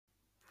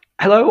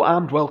Hello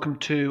and welcome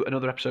to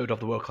another episode of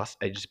the World Class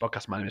Agency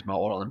Podcast. My name is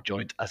Mark Worrell. I'm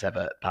joined as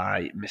ever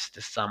by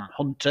Mr. Sam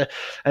Hunter.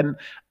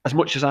 As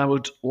much as I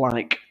would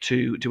like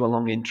to do a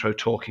long intro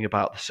talking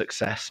about the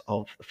success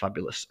of the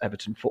fabulous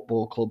Everton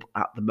Football Club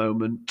at the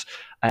moment,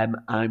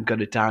 I'm going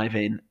to dive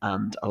in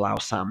and allow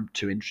Sam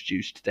to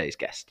introduce today's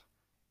guest.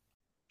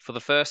 For the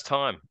first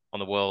time on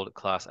the World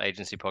Class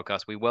Agency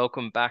Podcast, we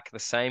welcome back the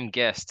same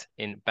guest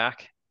in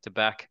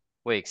back-to-back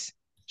weeks.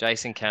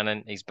 Jason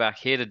Cannon, he's back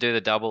here to do the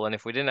double. And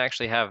if we didn't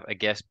actually have a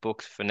guest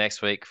booked for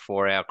next week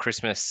for our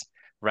Christmas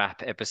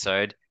wrap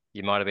episode,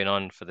 you might have been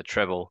on for the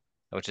treble,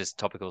 which is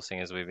topical, seeing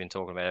as we've been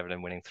talking about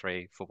Everton winning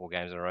 3 football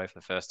games in a row for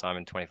the first time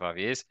in 25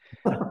 years.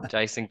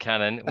 Jason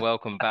Cannon,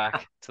 welcome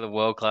back to the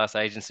World Class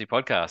Agency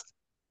Podcast.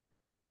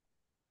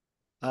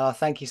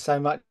 Thank you so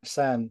much,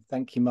 Sam.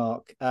 Thank you,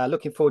 Mark.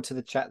 Looking forward to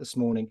the chat this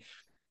morning.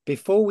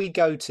 Before we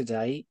go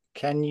today,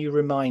 can you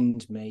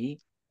remind me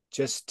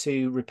just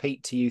to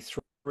repeat to you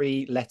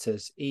three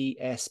letters,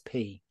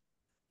 ESP?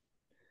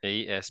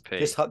 ESP.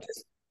 Just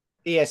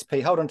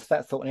ESP. Hold on to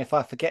that thought. And if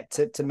I forget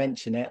to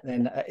mention it,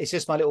 then it's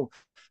just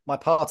my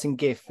parting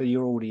gift for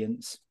your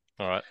audience.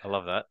 All right. I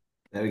love that.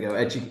 There we go.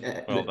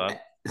 Well done.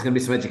 There's going to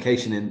be some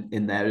education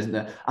in there, isn't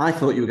there? I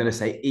thought you were going to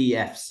say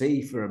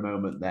EFC for a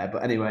moment there,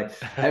 but anyway,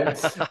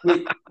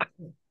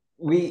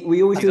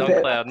 we always He's do a on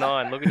bit cloud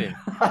nine. Look at him.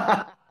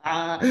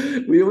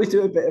 We always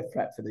do a bit of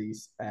prep for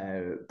these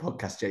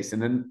podcasts,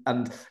 Jason,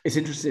 and it's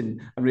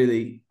interesting and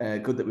really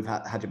good that we've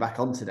had you back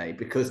on today,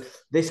 because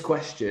this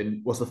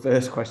question was the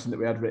first question that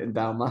we had written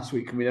down last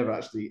week and we never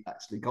actually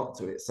got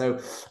to it. So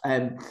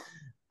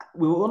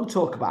we want to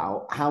talk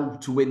about how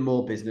to win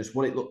more business,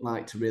 what it looked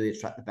like to really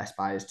attract the best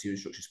buyers to your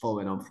structures,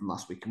 following on from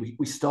last week. And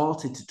we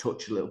started to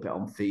touch a little bit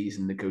on fees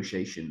and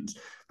negotiations,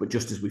 but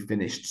just as we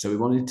finished. So we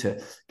wanted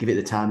to give it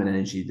the time and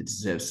energy that it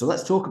deserves. So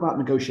let's talk about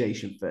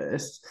negotiation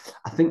first.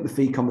 I think the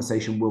fee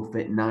conversation will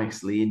fit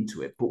nicely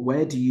into it, but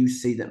where do you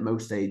see that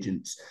most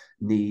agents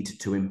need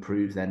to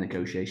improve their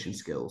negotiation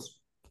skills?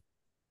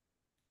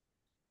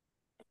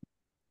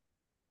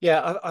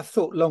 Yeah, I've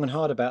thought long and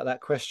hard about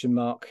that question,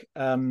 Mark.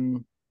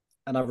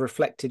 And I've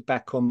reflected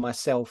back on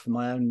myself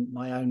and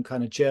my own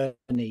kind of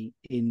journey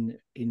in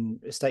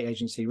estate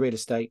agency, real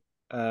estate,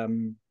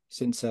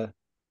 since a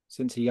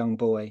young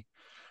boy,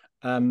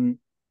 and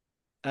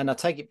I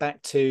take it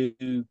back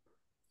to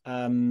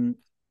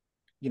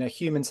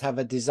humans have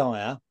a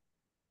desire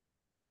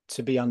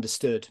to be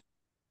understood.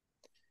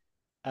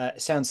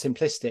 It sounds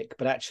simplistic,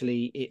 but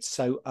actually it's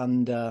so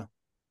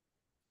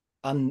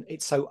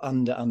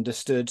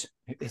understood.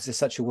 Is there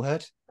such a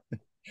word?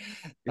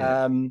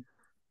 Yeah.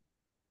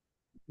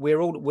 We're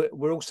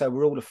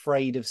all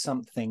afraid of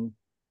something.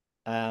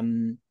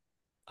 I'm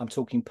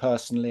talking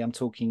personally, I'm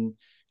talking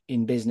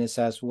in business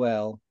as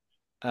well.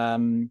 For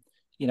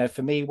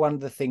me, one of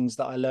the things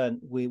that I learned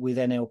with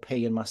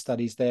NLP and my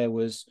studies there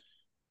was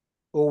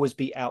always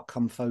be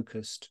outcome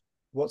focused.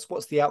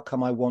 What's the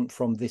outcome I want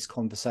from this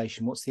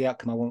conversation? What's the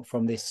outcome I want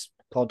from this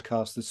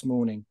podcast this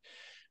morning?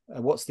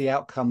 What's the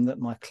outcome that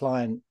my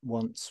client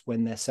wants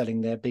when they're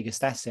selling their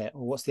biggest asset?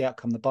 Or what's the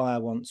outcome the buyer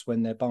wants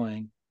when they're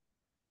buying?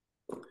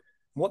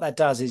 What that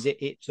does is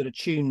it sort of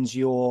tunes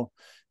your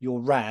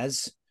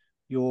RAS,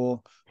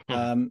 your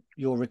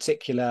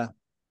reticular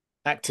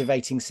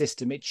activating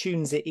system. It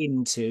tunes it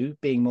into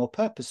being more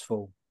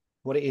purposeful.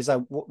 What it is,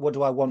 what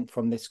do I want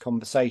from this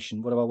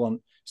conversation? What do I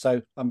want?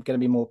 So I'm going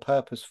to be more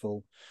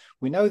purposeful.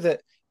 We know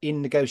that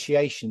in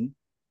negotiation,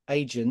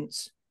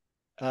 agents,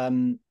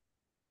 they're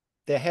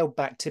held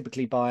back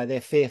typically by they're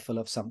fearful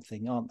of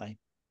something, aren't they?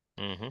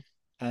 Mm-hmm.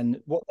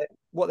 And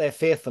what they're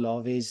fearful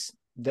of is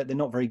that they're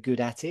not very good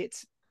at it.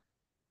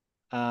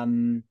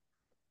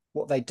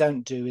 What they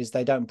don't do is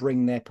they don't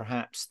bring their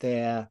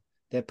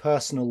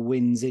personal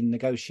wins in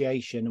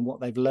negotiation and what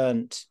they've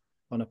learnt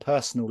on a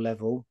personal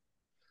level.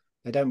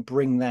 They don't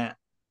bring that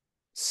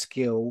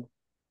skill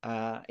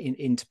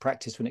into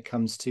practice when it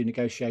comes to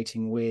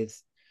negotiating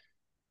with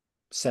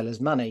sellers'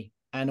 money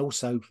and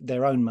also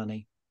their own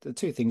money. The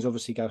two things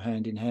obviously go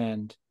hand in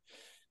hand.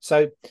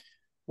 So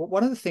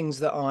one of the things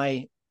that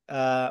I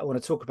want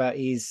to talk about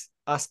is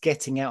us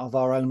getting out of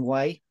our own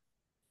way.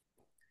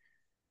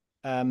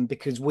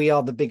 Because we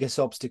are the biggest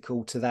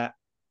obstacle to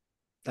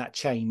that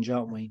change,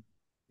 aren't we?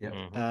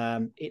 Yeah.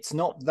 It's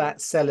not that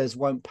sellers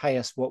won't pay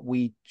us what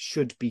we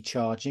should be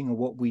charging or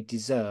what we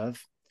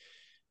deserve.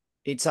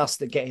 It's us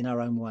that get in our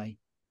own way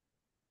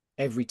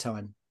every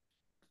time.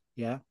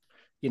 Yeah,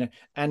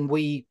 and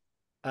we.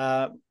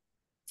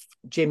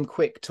 Jim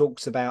Quick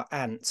talks about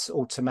ants,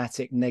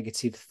 automatic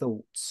negative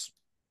thoughts.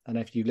 I don't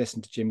know if you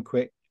listen to Jim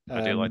Quick.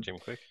 I do like Jim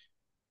Quick.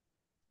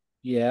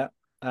 Yeah.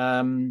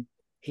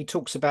 He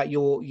talks about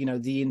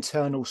the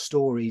internal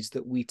stories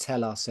that we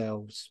tell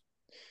ourselves.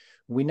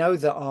 We know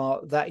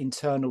that that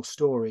internal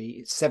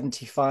story,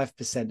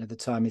 75% of the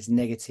time is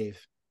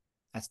negative.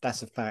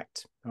 That's a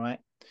fact, right?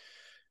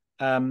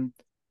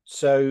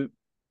 So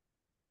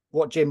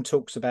what Jim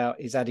talks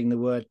about is adding the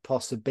word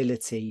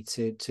possibility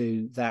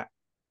to that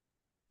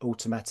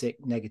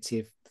automatic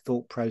negative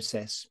thought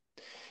process.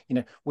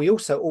 We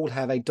also all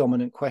have a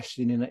dominant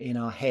question in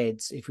our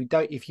heads. If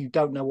you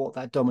don't know what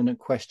that dominant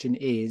question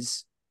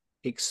is,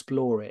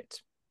 explore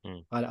it.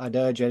 I'd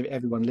urge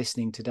everyone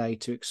listening today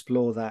to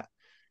explore that,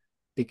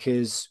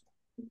 because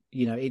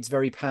it's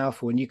very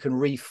powerful, and you can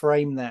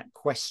reframe that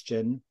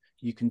question.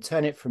 You can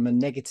turn it from a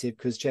negative,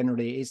 because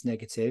generally it is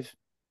negative.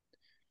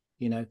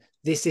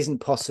 This isn't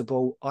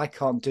possible. I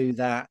can't do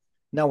that.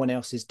 No one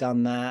else has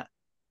done that.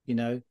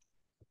 The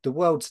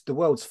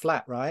world's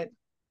flat, right?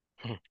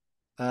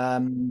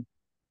 And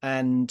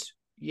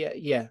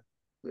yeah,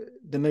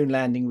 the moon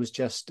landing was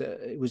just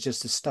a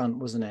stunt,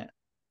 wasn't it?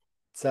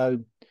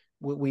 So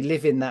we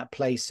live in that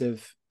place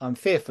of, I'm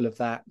fearful of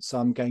that, so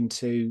I'm going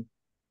to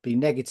be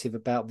negative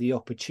about the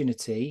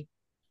opportunity.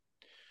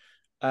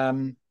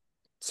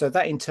 So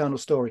that internal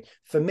story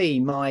for me,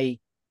 my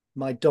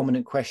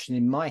dominant question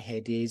in my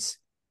head is,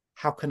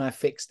 how can I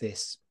fix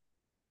this?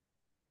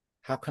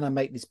 How can I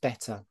make this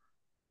better?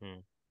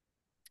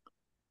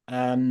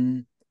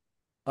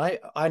 I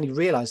only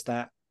realized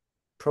that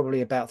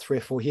probably about 3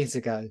 or 4 years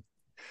ago,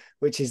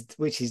 which is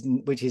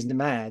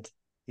mad.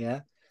 Yeah.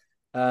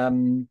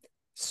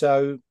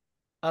 So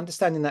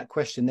understanding that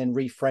question, then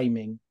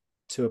reframing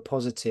to a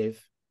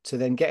positive, to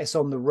then get us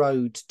on the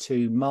road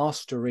to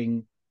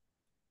mastering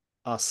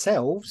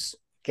ourselves,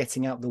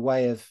 getting out the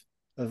way of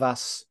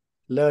us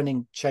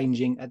learning,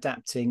 changing,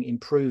 adapting,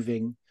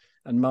 improving,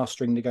 and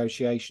mastering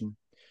negotiation.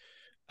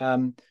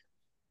 How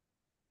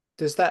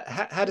does that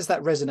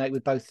resonate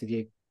with both of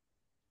you?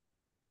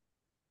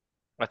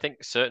 I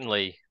think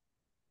certainly,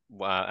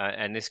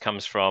 and this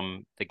comes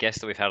from the guests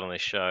that we've had on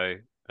this show,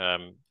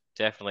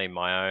 definitely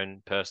my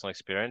own personal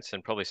experience,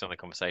 and probably some of the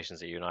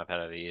conversations that you and I have had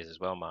over the years as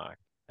well, Mark.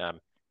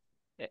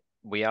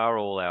 We are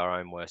all our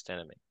own worst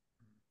enemy.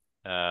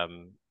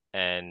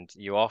 And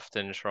you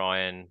often try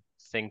and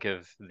think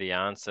of the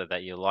answer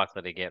that you're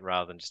likely to get,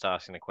 rather than just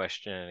asking the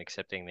question and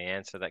accepting the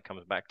answer that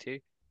comes back to you.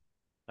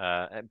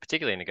 And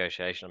particularly in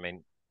negotiation. I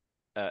mean,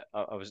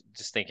 I was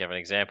just thinking of an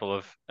example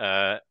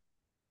of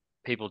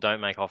people don't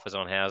make offers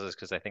on houses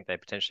because they think they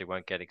potentially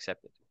won't get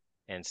accepted,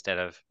 instead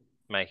of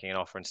making an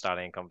offer and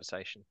starting a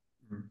conversation.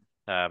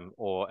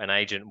 Or an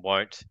agent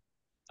won't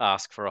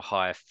ask for a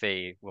higher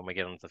fee. When we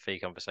get onto the fee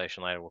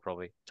conversation later, we'll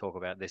probably talk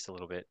about this a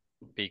little bit,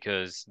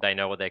 because they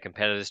know what their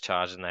competitors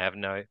charge, and they have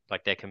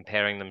they're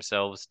comparing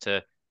themselves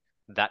to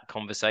that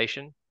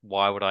conversation.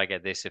 Why would I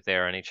get this if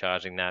they're only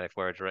charging that, if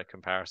we're a direct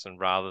comparison,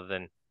 rather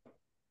than,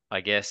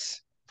 I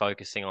guess,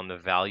 focusing on the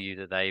value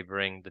that they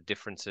bring, the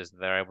differences that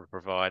they're able to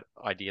provide,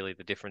 ideally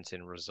the difference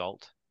in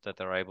result that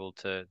they're able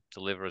to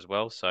deliver as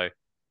well. So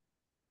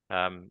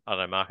I don't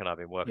know, Mark and I have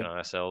been working on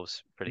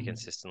ourselves pretty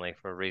consistently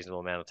for a reasonable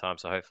amount of time.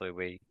 So hopefully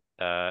we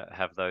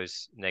have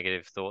those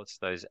negative thoughts,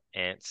 those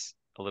ants,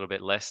 a little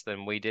bit less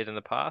than we did in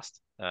the past.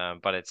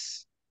 But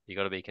you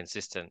got to be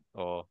consistent,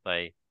 or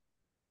they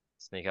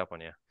sneak up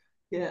on you.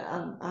 Yeah,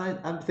 and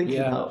I'm thinking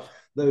about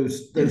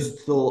those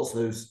thoughts,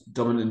 those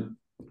dominant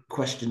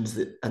questions,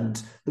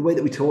 and the way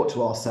that we talk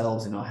to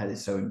ourselves in our head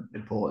is so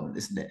important,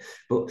 isn't it?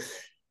 But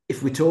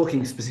if we're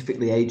talking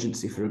specifically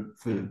agency for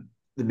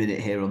the minute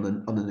here on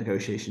the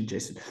negotiation,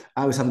 Jason,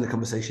 I was having a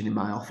conversation in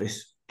my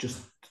office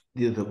just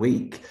the other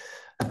week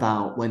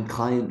about when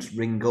clients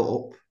ring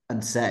up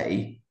and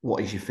say,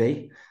 "What is your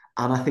fee?"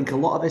 And I think a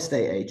lot of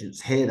estate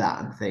agents hear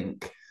that and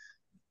think,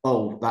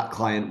 "Oh, that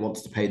client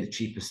wants to pay the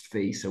cheapest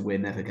fee, so we're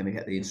never going to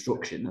get the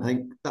instruction." I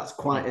think that's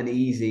quite an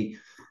easy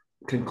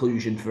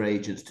conclusion for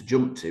agents to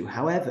jump to.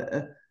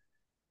 However,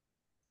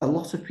 a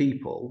lot of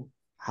people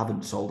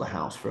haven't sold a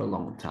house for a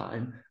long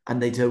time,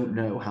 and they don't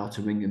know how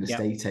to ring an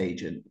estate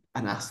agent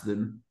and ask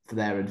them for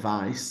their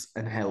advice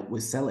and help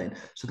with selling.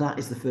 So that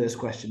is the first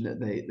question that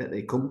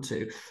they come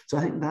to. So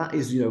I think that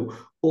is,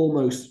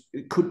 almost,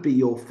 it could be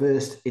your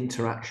first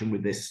interaction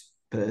with this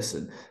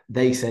person.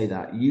 They say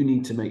that you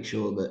need to make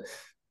sure that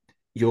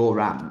your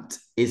rant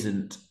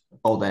isn't,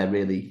 "Oh, they're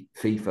really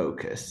fee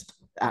focused."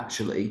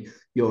 Actually,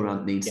 your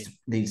rant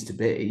needs to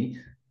be,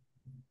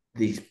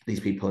 these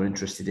people are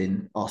interested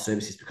in our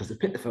services because they've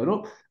picked the phone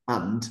up,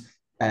 and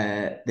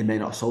they may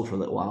not have sold for a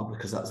little while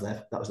because that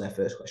was their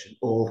first question.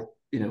 Or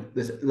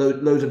there's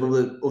loads of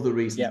other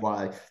reasons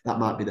why that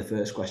might be the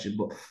first question.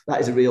 But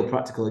that is a real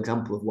practical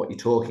example of what you're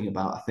talking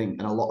about, I think.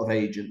 And a lot of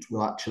agents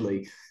will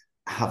actually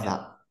have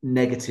that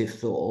negative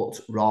thought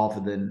rather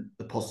than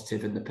the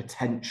positive and the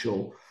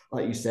potential,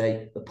 like you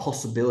say, the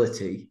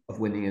possibility of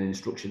winning an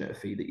instruction at a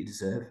fee that you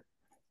deserve.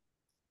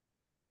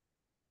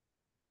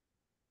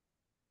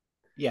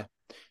 Yeah.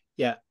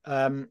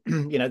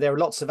 There are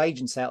lots of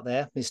agents out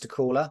there, Mr.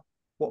 Caller.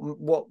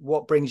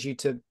 What brings you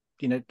to,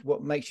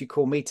 what makes you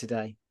call me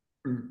today?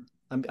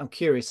 I'm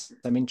curious.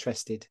 I'm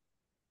interested.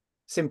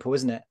 Simple,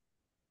 isn't it?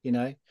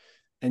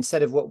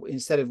 Instead of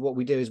what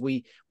we do is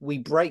we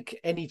break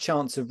any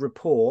chance of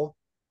rapport,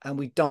 and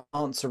we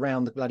dance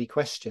around the bloody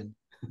question,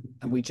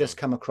 and we just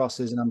come across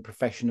as an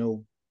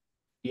unprofessional,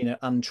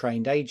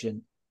 untrained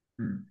agent.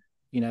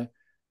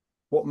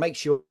 What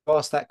makes you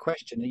ask that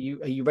question?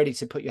 Are you ready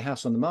to put your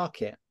house on the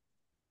market?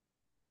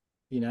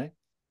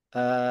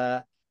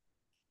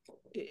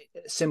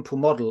 Simple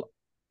model.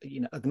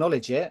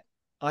 acknowledge it,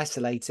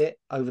 isolate it,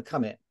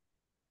 overcome it.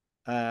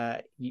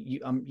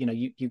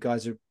 You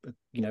guys are,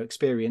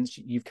 experienced.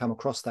 You've come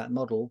across that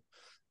model,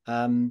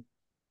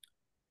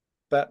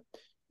 but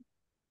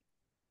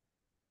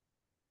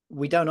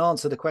we don't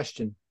answer the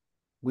question.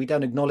 We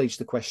don't acknowledge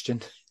the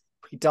question.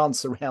 We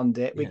dance around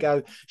it. We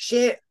go,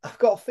 shit, I've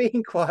got a fee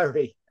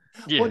inquiry.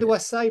 What do I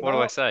say, What Mark?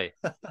 do I say?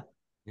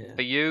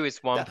 For you, it's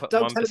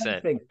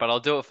 1%, but I'll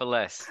do it for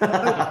less.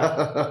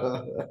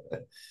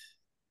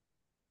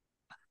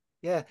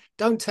 Yeah,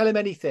 don't tell him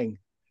anything.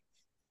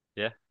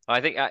 Yeah,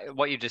 I think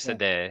what you just said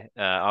there,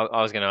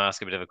 I was going to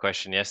ask a bit of a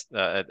question, at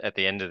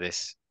the end of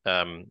this,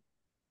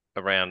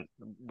 around,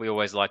 we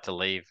always like to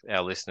leave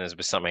our listeners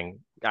with something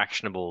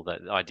actionable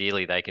that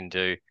ideally they can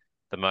do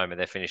the moment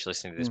they're finished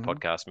listening to this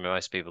podcast.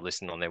 Most people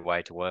listen on their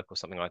way to work or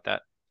something like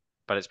that,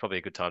 but it's probably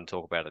a good time to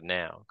talk about it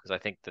now, because I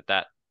think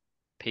that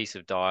piece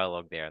of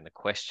dialogue there and the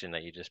question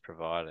that you just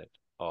provided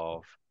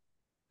of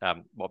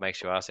what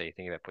makes you ask, are you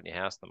thinking about putting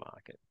your house on the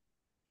market?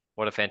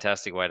 What a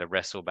fantastic way to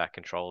wrestle back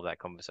control of that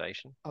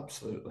conversation.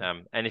 Absolutely.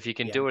 And if you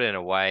can do it in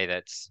a way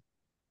that's,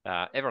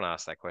 everyone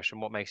asks that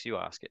question, what makes you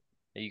ask it?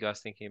 Are you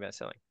guys thinking about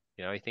selling?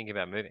 Are you thinking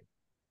about moving?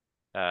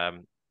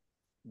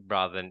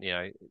 Rather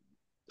than,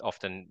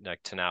 often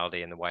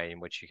tonality and the way in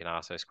which you can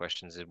ask those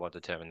questions is what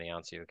determine the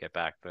answer you'll get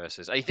back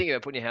versus, are you thinking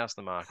about putting your house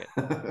on the market?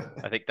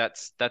 I think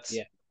that's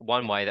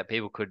one way that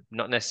people could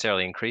not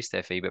necessarily increase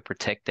their fee, but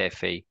protect their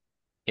fee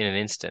in an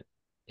instant,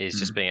 is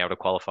just being able to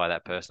qualify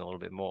that person a little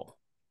bit more.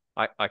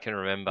 I can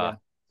remember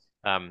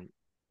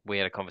we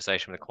had a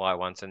conversation with a client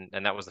once, and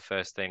that was the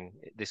first thing.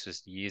 This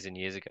was years and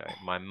years ago.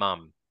 My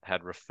mum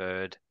had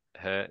referred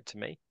her to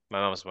me. My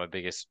mum's my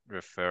biggest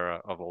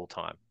referrer of all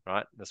time,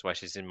 right? That's why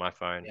she's in my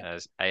phone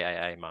as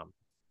AAA mum.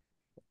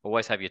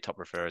 Always have your top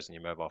referrers in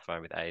your mobile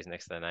phone with A's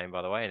next to their name,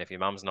 by the way. And if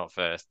your mum's not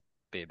first,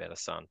 be a better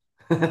son.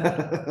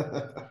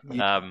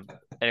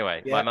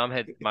 Anyway, my mum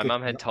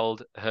had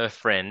told her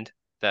friend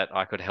that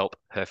I could help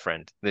her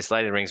friend. This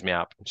lady rings me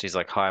up and she's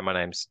like, "Hi, my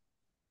name's,"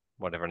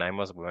 whatever her name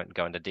was. We won't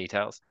go into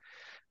details.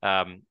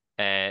 And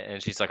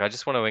she's like, "I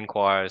just want to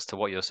inquire as to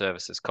what your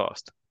services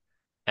cost."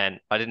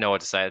 And I didn't know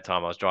what to say at the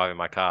time. I was driving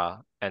my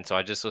car. And so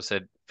I just sort of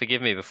said,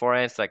 "Forgive me, before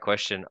I answer that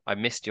question, I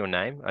missed your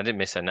name." I didn't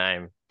miss her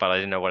name, but I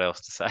didn't know what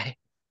else to say.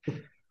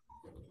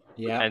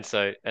 Yeah. And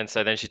so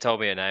then she told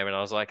me her name and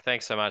I was like,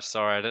 "Thanks so much.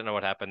 Sorry, I don't know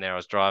what happened there. I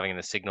was driving and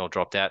the signal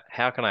dropped out.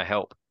 How can I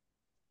help?"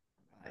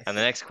 And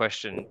the next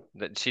question,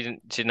 that she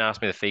didn't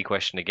ask me the fee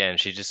question again.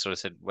 She just sort of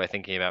said, "We're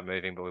thinking about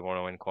moving, but we want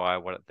to inquire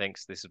what it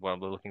thinks. This is what I'm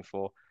looking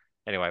for."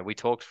 Anyway, we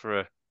talked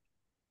for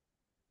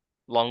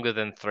longer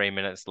than 3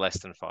 minutes, less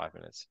than 5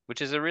 minutes,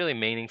 which is a really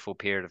meaningful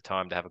period of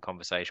time to have a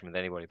conversation with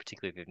anybody,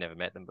 particularly if you've never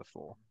met them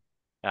before.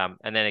 And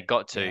then it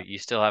got to, "You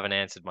still haven't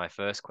answered my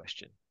first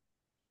question."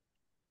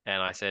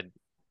 And I said,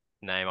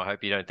 "Name, I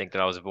hope you don't think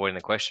that I was avoiding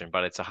the question,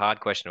 but it's a hard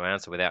question to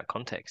answer without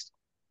context.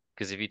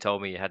 Because if you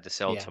told me you had to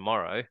sell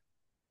tomorrow,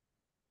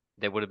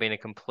 there would have been a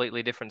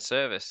completely different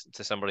service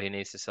to somebody who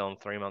needs to sell in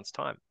 3 months'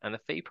 time. And the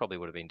fee probably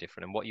would have been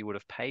different. And what you would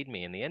have paid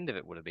me in the end of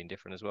it would have been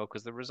different as well,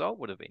 because the result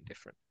would have been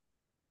different."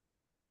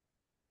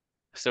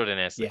 Still didn't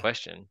answer the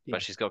question,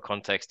 but she's got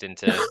context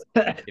into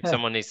if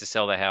someone needs to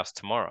sell their house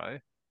tomorrow,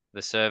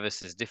 the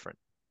service is different,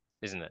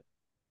 isn't it?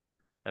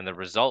 And the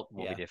result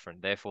will be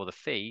different. Therefore, the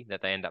fee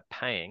that they end up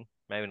paying,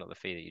 maybe not the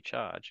fee that you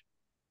charge,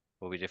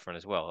 will be different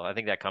as well. I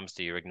think that comes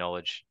to your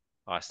acknowledge,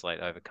 isolate,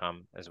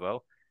 overcome as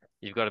well.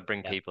 You've got to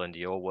bring people into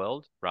your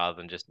world rather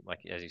than just,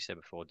 like, as you said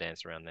before,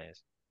 dance around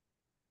theirs.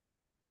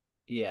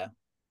 Yeah,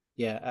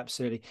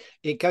 absolutely.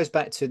 It goes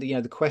back to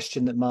the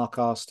question that Mark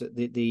asked at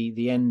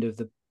the end of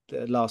the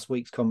last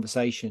week's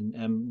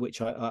conversation, which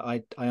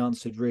I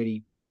answered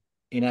really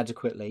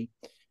inadequately.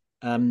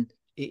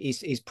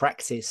 Is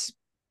practice.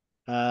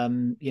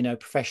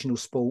 Professional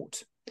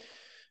sport,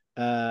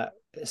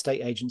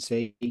 estate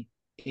agency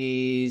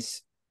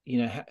is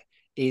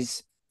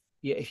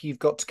if you've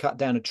got to cut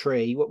down a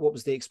tree, what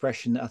was the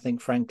expression that I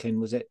think Franklin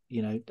was it?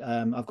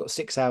 I've got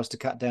 6 hours to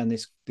cut down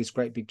this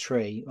great big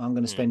tree. I'm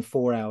going to spend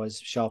 4 hours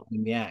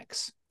sharpening the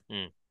axe.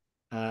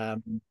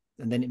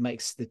 And then it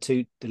makes the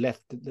 2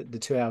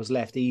 hours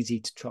left easy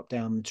to chop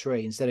down the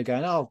tree instead of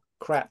going, "Oh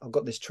crap, I've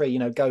got this tree,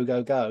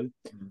 go.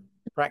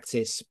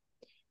 Practice.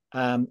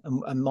 And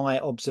my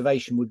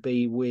observation would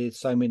be with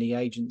so many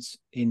agents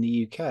in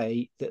the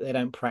UK that they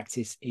don't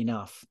practice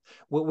enough.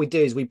 What we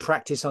do is we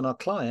practice on our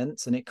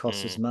clients and it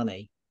costs us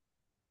money.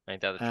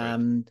 Ain't that the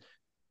truth?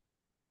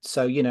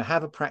 So,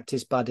 have a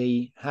practice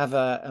buddy, have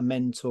a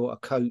mentor, a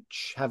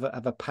coach, have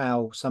a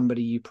pal,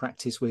 somebody you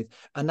practice with,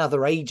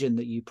 another agent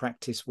that you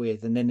practice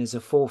with, and then there's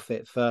a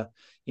forfeit for,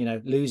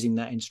 losing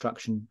that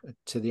instruction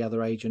to the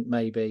other agent,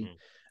 maybe.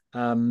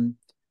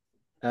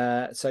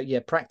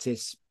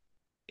 Practice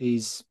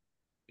is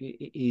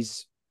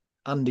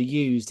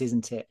underused,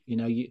 isn't it?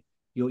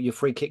 You're your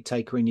free kick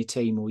taker in your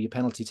team or your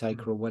penalty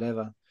taker or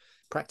whatever.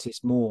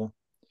 Practice more.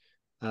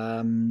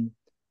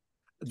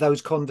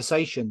 Those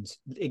conversations,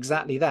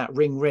 exactly that.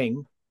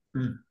 Ring.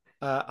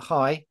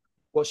 Hi,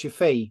 what's your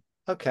fee?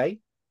 Okay.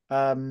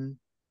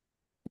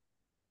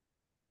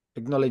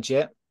 Acknowledge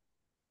it,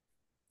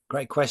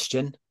 Great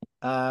question.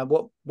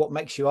 What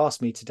makes you ask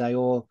me today,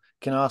 or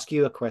can I ask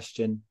you a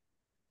question?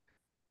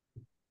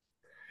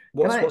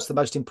 What's the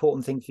most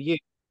important thing for you?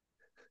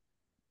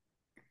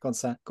 Go on,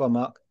 Sam. Go on,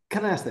 Mark.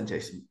 Can I ask then,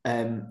 Jason?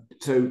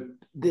 So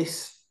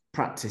this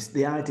practice,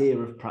 the idea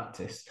of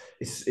practice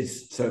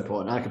is so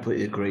important. I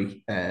completely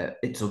agree.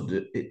 It's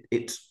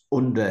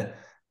under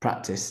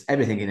practice.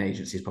 Everything in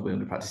agency is probably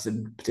under practice,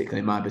 and particularly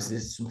in my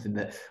business, is something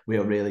that we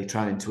are really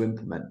trying to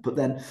implement. But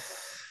then,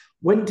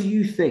 when do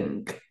you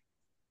think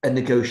a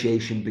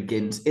negotiation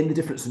begins in the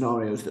different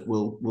scenarios that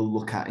we'll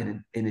look at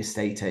in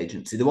estate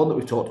agency? The one that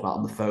we've talked about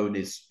on the phone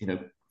is,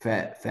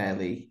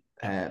 fairly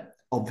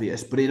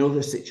obvious, but in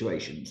other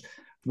situations,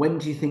 when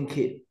do you think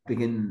it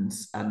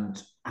begins,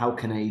 and how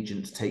can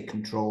agents take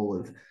control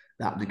of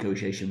that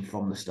negotiation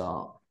from the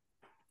start?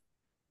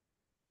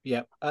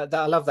 Yeah,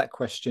 I love that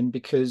question,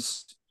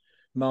 because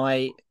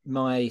my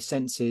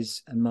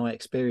senses and my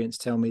experience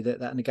tell me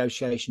that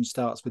negotiation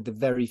starts with the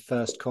very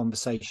first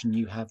conversation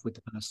you have with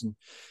the person.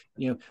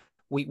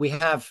 We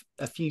have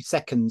a few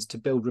seconds to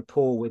build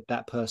rapport with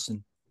that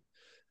person,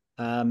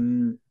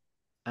 and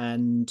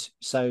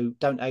so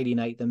don't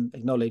alienate them,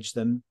 acknowledge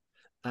them.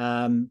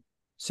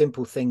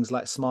 Simple things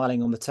like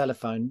smiling on the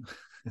telephone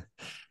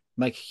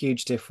make a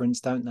huge difference,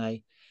 don't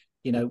they?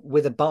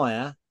 With a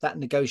buyer, that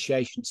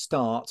negotiation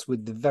starts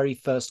with the very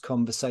first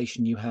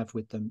conversation you have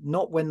with them,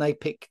 not when they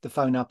pick the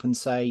phone up and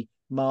say,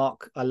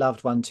 Mark, I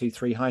loved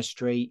 123 High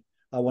Street,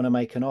 I want to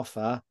make an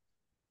offer.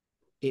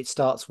 It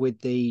starts with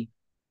the,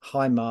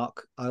 hi,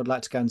 Mark, I would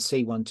like to go and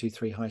see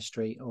 123 High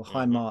Street, or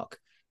hi, Mark,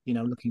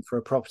 looking for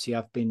a property,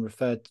 I've been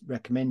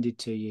recommended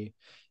to you.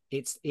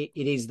 It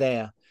is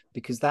there,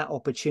 because that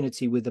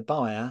opportunity with the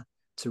buyer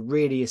to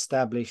really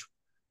establish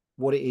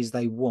what it is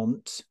they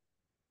want,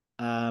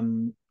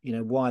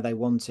 why they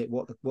want it,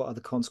 what are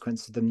the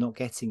consequences of them not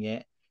getting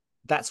it,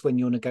 that's when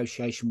your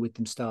negotiation with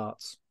them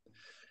starts.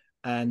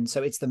 And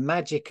so it's the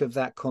magic of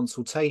that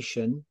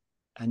consultation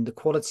and the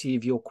quality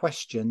of your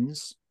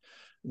questions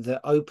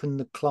that open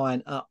the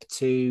client up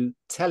to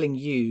telling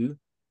you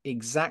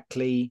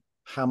exactly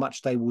how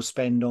much they will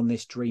spend on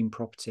this dream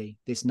property,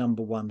 this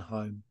number one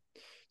home.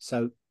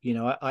 So,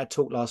 I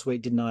talked last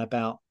week, didn't I,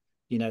 about,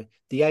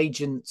 the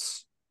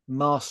agent's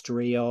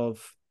mastery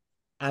of,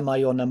 am I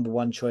your number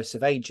one choice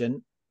of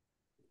agent?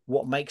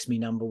 What makes me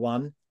number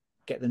one?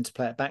 Get them to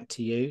play it back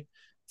to you.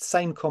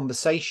 Same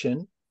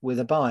conversation with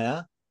a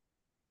buyer.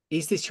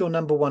 Is this your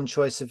number one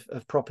choice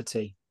of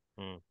property?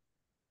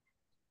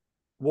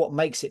 What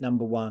makes it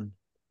number one?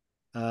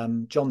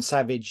 John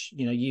Savage,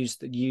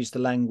 used the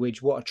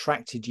language, what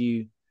attracted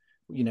you?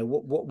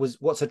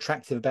 What's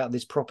attractive about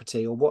this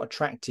property, or what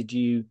attracted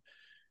you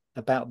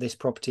about this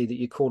property that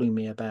you're calling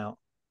me about?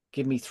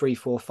 Give me 3,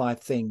 4,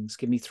 5 things.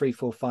 Give me 3,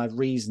 4, 5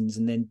 reasons,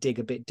 and then dig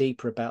a bit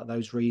deeper about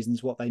those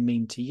reasons, what they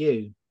mean to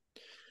you.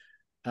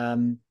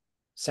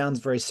 Sounds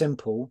very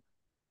simple.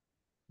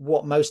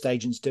 What most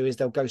agents do is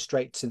they'll go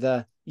straight to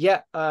the,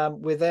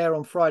 we're there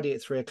on Friday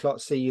at 3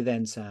 o'clock. See you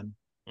then, Sam.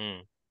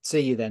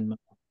 See you then.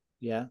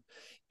 Yeah.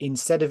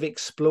 Instead of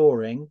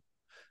exploring,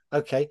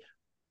 okay,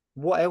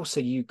 what else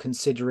are you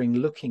considering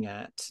looking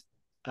at?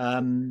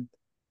 And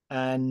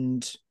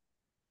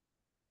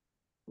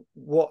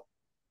what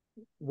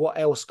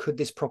else could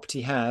this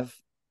property have,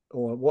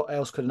 or what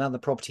else could another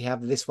property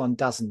have that this one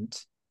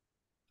doesn't?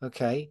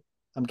 Okay,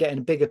 I'm getting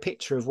a bigger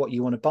picture of what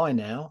you want to buy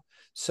now.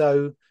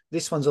 So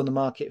this one's on the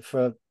market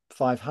for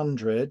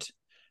 500.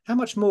 How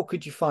much more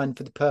could you find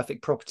for the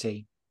perfect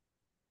property?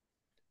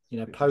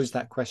 Pose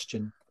that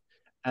question,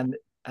 and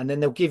then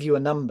they'll give you a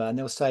number, and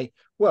they'll say,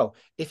 well,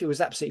 if it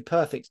was absolutely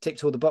perfect,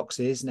 ticked all the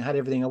boxes, and it had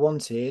everything I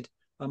wanted,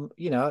 I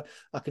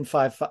can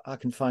find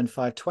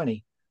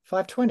 520.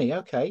 520,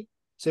 okay.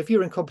 So if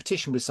you're in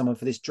competition with someone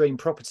for this dream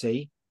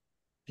property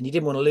and you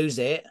didn't want to lose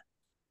it,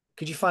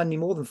 could you find any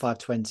more than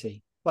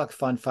 520? Well, I could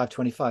find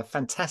 525.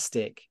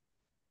 Fantastic.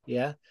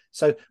 Yeah.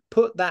 So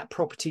put that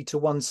property to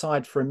one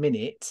side for a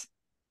minute,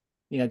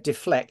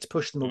 deflect,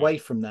 push them away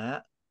from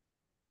that,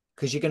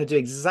 because you're going to do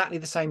exactly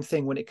the same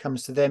thing when it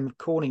comes to them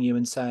calling you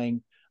and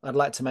saying, I'd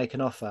like to make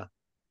an offer.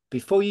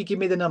 Before you give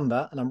me the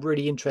number, and I'm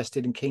really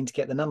interested and keen to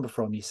get the number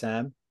from you,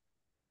 Sam,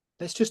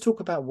 let's just talk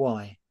about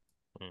why.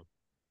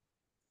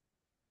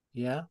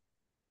 Yeah.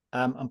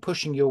 I'm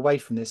pushing you away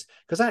from this,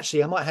 because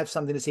actually I might have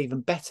something that's even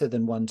better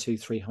than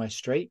 123 High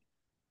Street.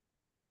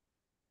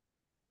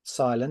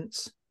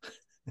 Silence.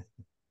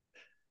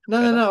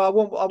 No. I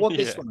want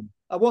this one.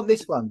 I want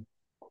this one.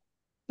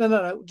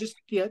 No.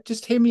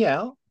 Just hear me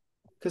out,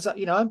 because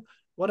I'm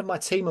one of my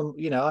team.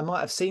 I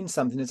might have seen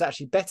something that's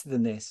actually better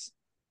than this.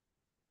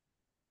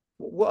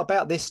 What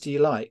about this do you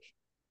like?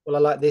 Well, I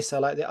like this. I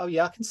like that. Oh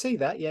yeah, I can see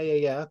that.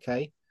 Yeah.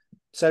 Okay.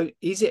 So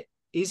is it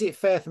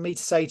fair for me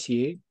to say to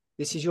you,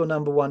 this is your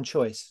number one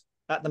choice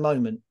at the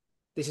moment?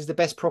 This is the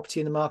best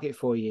property in the market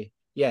for you.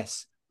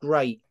 Yes,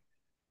 great.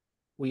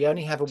 We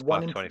only have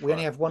one opportunity.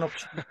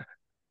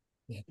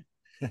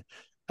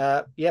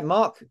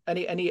 Mark,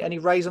 any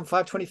raise on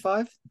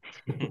 525?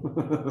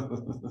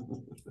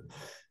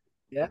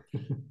 Yeah.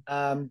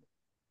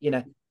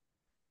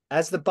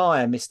 As the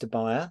buyer, Mr.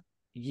 Buyer,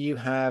 you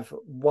have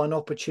one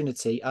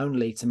opportunity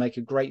only to make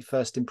a great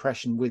first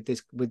impression with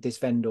this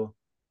vendor.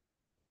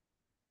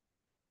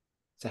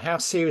 So how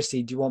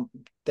seriously do you want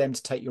them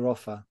to take your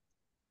offer?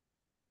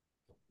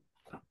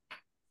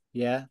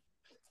 Yeah.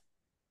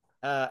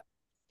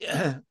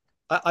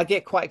 I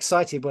get quite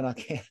excited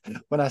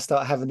when I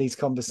start having these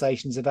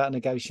conversations about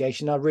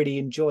negotiation. I really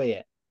enjoy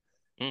it.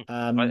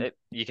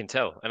 You can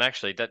tell, and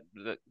actually, that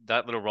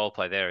little role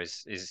play there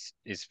is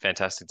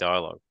fantastic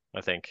dialogue,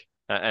 I think.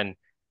 And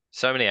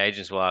so many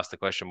agents will ask the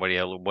question, "What are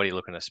you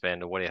looking to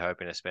spend, or what are you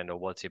hoping to spend, or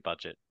what's your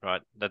budget?"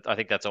 Right? I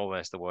think that's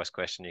almost the worst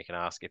question you can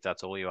ask if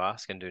that's all you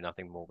ask and do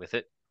nothing more with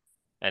it.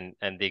 And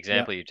the Yeah.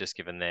 example you've just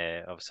given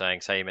there of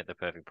saying, say you met the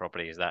perfect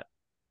property, is that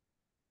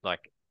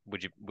like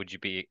would you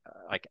be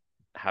like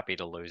happy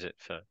to lose it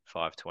for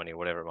 520 or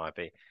whatever it might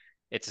be?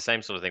 It's the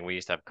same sort of thing. We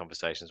used to have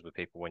conversations with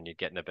people when you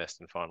get in a best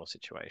and final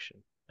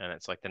situation, and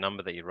it's like the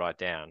number that you write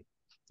down,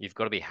 you've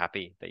got to be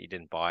happy that you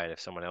didn't buy it if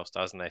someone else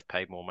does and they've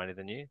paid more money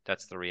than you.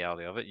 That's the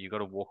reality of it. You've got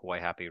to walk away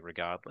happy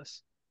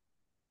regardless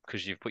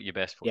because you've put your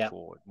best foot Yeah.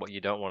 forward. What you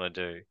don't want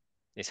to do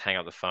is hang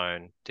up the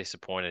phone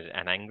disappointed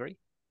and angry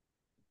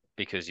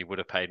because you would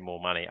have paid more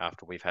money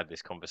after we've had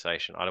this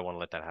conversation. I don't want to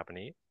let that happen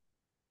to you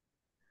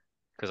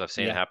because I've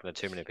seen it Yeah. happen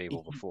to too many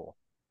people before,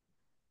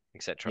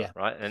 etc. Yeah.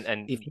 Right?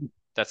 And If you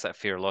that's that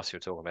fear of loss you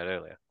were talking about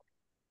earlier.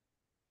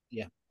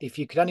 Yeah. If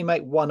you could only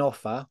make one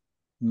offer,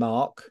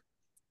 Mark,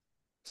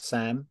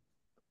 Sam,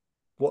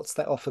 what's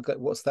that offer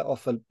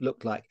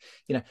look like?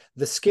 You know,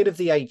 the skill of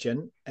the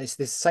agent is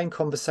this same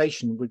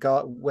conversation,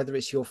 regard whether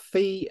it's your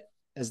fee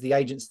as the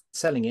agent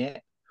selling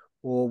it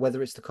or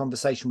whether it's the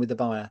conversation with the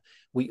buyer.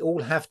 We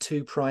all have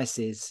two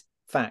prices.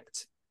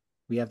 Fact.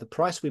 We have the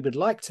price we would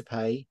like to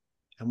pay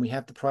and we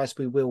have the price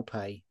we will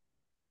pay.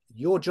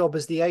 Your job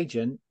as the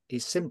agent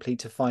is simply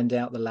to find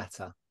out the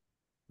latter,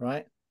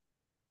 right?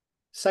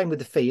 Same with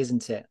the fee,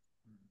 isn't it?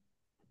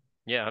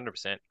 Yeah,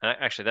 100%.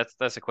 Actually,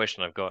 that's a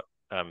question I've got,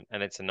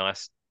 and it's a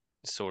nice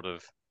sort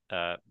of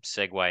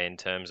segue in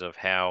terms of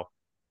how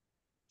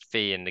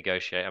fee and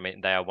negotiate. I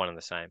mean, they are one and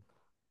the same,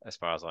 as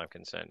far as I'm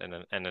concerned.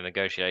 And a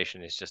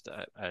negotiation is just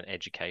an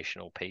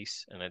educational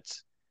piece, and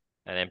it's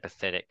an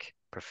empathetic,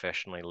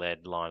 professionally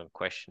led line of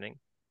questioning.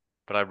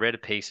 But I read a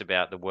piece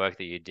about the work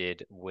that you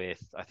did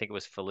with, I think it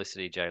was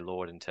Felicity J.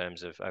 Lord, in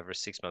terms of over a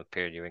 6-month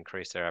period, you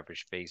increased their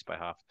average fees by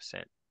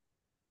 0.5%.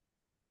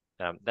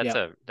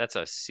 Yeah. That's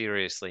a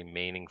seriously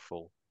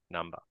meaningful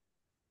number,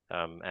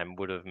 and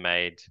would have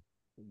made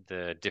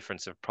the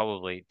difference of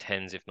probably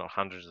tens, if not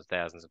hundreds of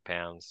thousands of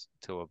pounds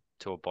to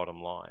a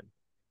bottom line.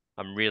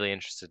 I'm really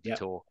interested to Yeah.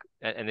 talk,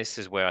 and this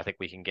is where I think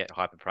we can get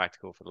hyper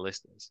practical for the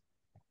listeners.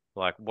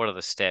 Like, what are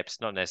the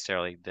steps? Not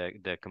necessarily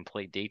the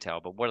complete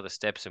detail, but what are the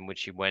steps in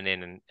which you went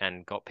in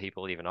and got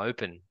people even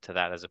open to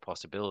that as a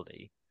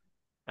possibility,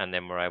 and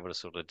then we're able to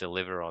sort of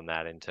deliver on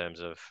that in terms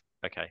of,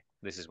 okay,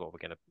 this is what we're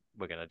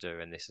gonna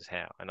do, and this is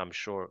how. And I'm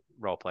sure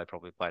role play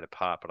probably played a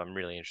part, but I'm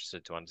really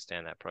interested to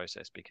understand that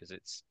process because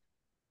it's,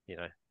 you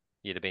know,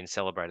 you'd have been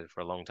celebrated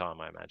for a long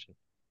time, I imagine.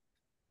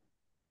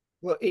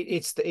 Well,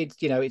 it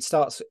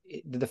starts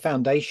the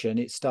foundation.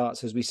 It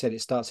starts, as we said,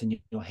 it starts in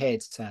your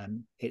head,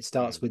 Sam. It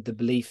starts with the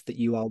belief that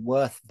you are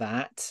worth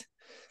that,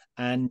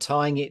 and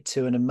tying it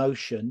to an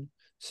emotion.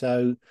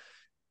 So,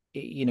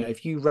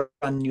 if you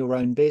run your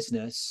own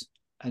business,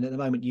 and at the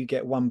moment you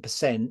get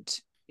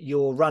 1%,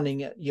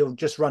 you're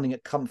just running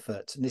at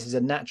comfort, and this is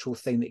a natural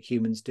thing that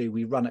humans do.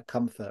 We run at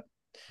comfort.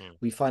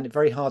 We find it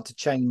very hard to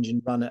change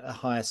and run at a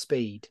higher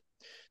speed.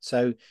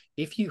 So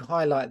if you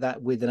highlight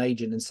that with an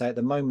agent and say at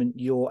the moment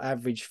your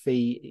average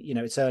fee,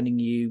 it's earning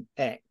you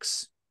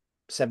X,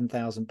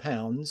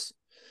 £7,000,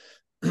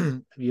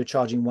 you're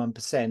charging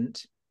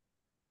 1%.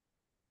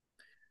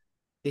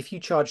 If you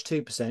charge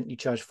 2%, you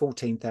charge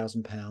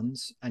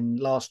 £14,000, and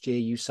last year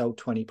you sold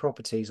 20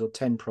 properties or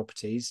 10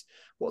 properties.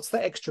 What's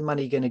that extra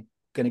money going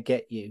to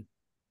get you?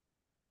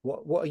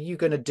 What are you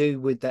going to do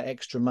with that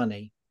extra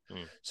money?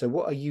 So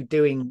what are you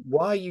doing?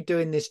 Why are you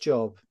doing this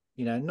job?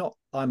 Not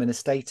I'm an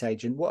estate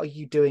agent. What are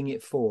you doing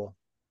it for?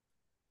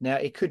 Now,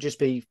 it could just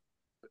be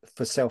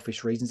for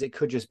selfish reasons. It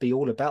could just be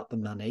all about the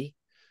money.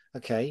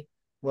 Okay,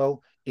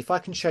 well, if I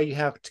can show you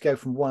how to go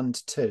from 1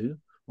 to 2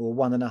 or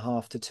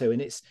 1.5 to 2,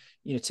 and it's,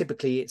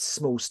 typically it's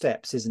small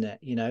steps, isn't it?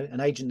 An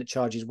agent that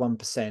charges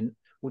 1%,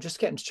 will just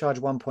get them to charge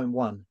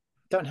 1.1.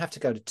 Don't have to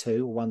go to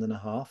 2 or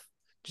 1.5.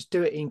 Just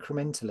do it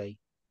incrementally.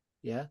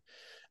 Yeah.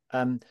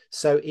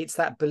 So it's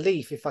that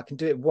belief, if I can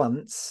do it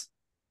once,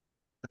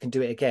 I can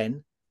do it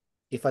again.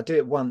 If I do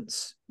it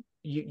once,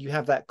 you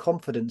have that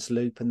confidence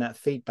loop and that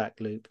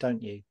feedback loop,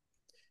 don't you?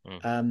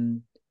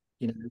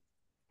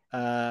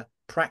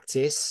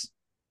 Practice,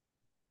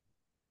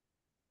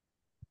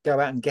 go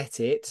out and get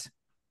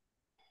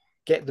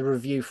the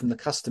review from the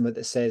customer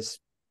that says,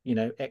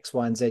 X,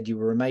 Y, and Z, you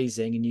were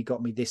amazing and you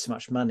got me this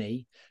much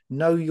money.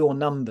 Know your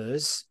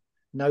numbers,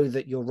 know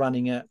that you're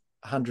running at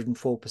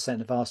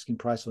 104% of asking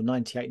price or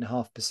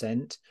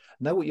 98.5%.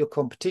 Know what your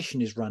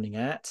competition is running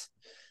at.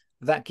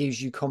 That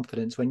gives you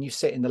confidence. When you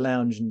sit in the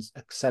lounge and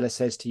a seller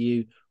says to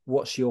you,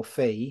 what's your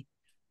fee?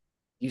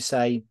 You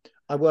say,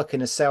 I work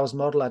in a sales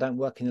model. I don't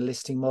work in a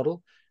listing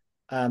model.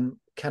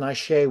 Can I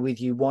share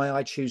with you why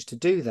I choose to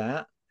do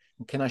that?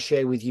 And can I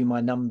share with you my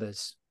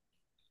numbers?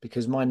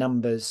 Because my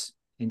numbers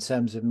in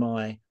terms of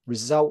my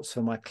results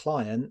for my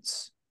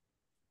clients,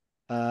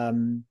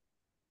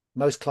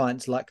 most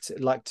clients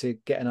like to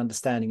get an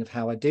understanding of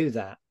how I do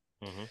that.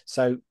 Mm-hmm.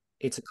 So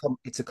it's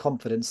a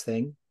confidence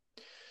thing.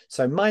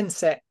 So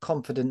mindset,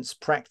 confidence,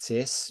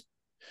 practice,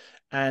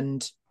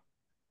 and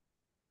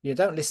you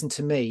don't listen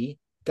to me.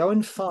 Go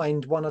and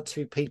find one or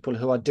two people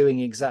who are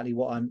doing exactly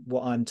what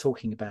I'm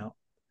talking about.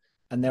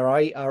 And there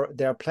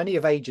are plenty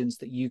of agents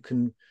that you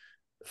can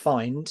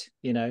find,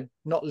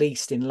 not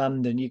least in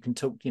London. You can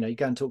talk, you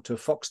go and talk to a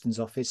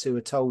Foxton's office who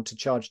are told to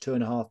charge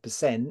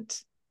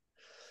 2.5%.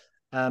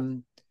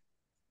 And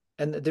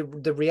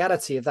the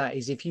reality of that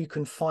is, if you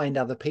can find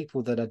other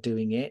people that are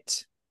doing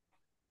it,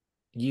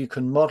 you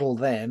can model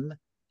them,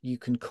 you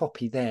can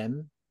copy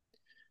them.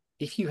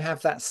 If you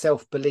have that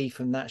self-belief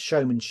and that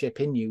showmanship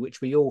in you,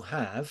 which we all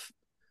have,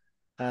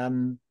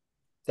 then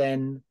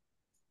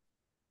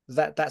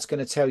that's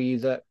going to tell you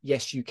that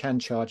yes, you can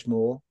charge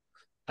more.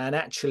 And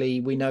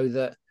actually, we know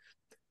that,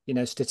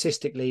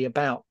 statistically,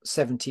 about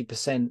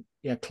 70%,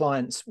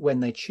 clients, when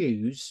they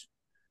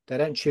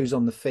don't choose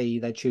on the fee,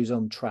 they choose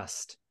on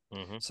trust.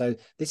 Mm-hmm. So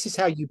this is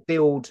how you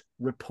build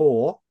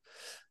rapport,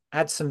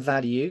 add some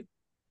value,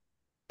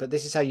 but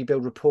this is how you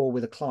build rapport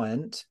with a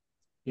client.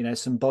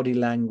 Some body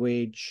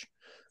language,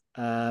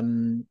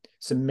 some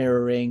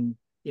mirroring.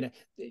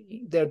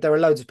 There are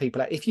loads of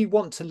people. If you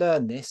want to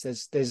learn this,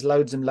 there's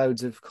loads and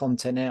loads of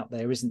content out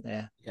there, isn't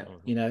there? Yeah.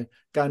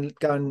 Go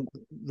and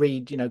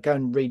read. Go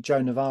and read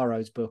Joe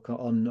Navarro's book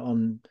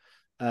on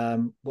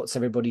what's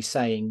everybody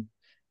saying.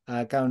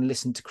 Go and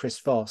listen to Chris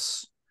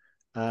Voss.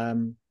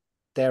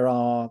 There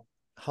are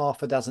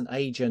half a dozen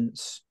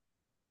agents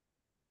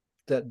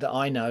that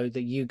I know,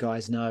 that you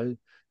guys know,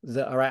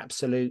 that are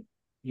absolute.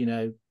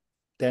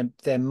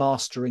 They're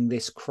mastering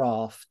this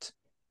craft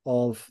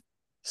of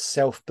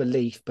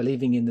self-belief,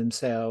 believing in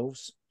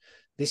themselves.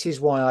 This is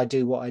why I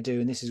do what I do,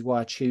 and this is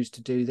why I choose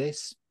to do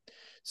this.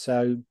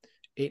 So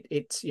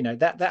it's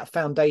that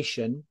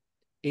foundation.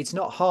 It's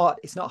not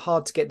hard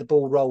to get the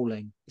ball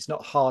rolling. It's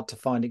not hard to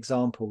find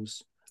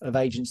examples of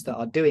agents that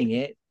are doing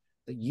it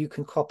that you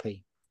can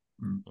copy.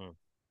 Mm.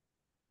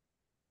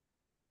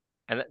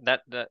 And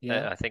that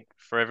I think,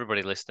 for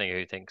everybody listening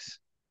who thinks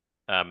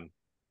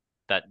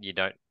that you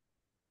don't,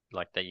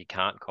 like, that you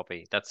can't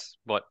copy, that's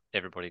what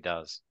everybody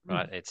does,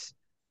 right? It's,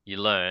 you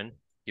learn,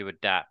 you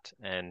adapt,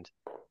 and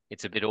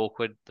it's a bit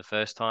awkward the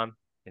first time.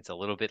 It's a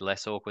little bit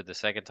less awkward the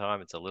second time.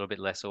 It's a little bit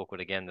less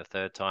awkward again the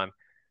third time.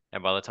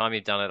 And by the time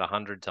you've done it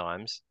 100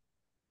 times,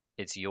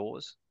 it's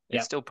yours.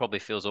 It still probably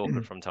feels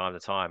awkward from time to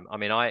time. I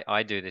mean,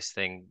 I do this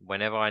thing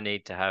whenever I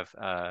need to have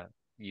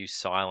use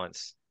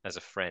silence as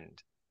a friend,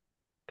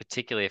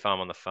 particularly if I'm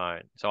on the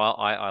phone. So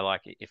I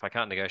like, if I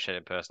can't negotiate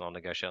in person, I'll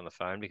negotiate on the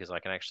phone, because I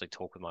can actually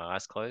talk with my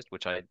eyes closed,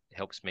 which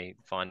helps me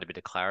find a bit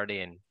of clarity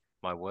in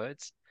my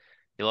words.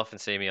 You'll often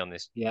see me on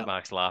this.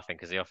 Mark's laughing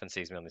because he often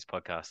sees me on this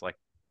podcast, like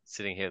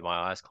sitting here with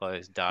my eyes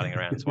closed, darting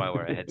around. That's why I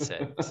wear a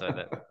headset, so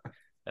that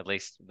at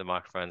least the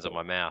microphone's on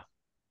my mouth.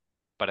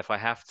 But if I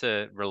have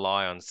to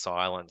rely on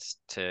silence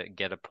to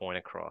get a point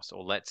across,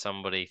 or let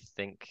somebody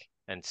think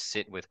and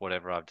sit with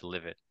whatever I've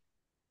delivered,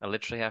 I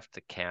literally have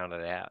to count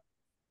it out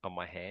on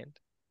my hand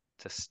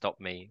to stop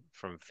me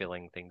from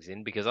filling things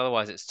in, because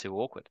otherwise it's too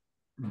awkward.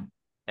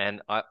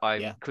 And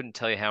I couldn't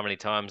tell you how many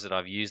times that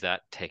I've used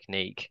that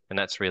technique, and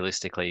that's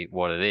realistically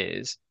what it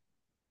is,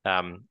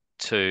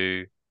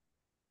 to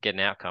get an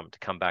outcome, to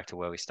come back to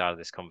where we started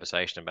this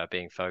conversation about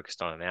being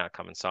focused on an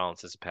outcome, and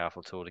silence is a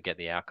powerful tool to get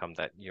the outcome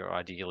that you're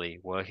ideally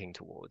working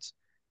towards.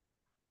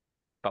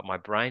 But my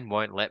brain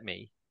won't let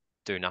me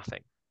do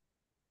nothing.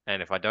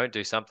 And if I don't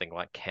do something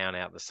like count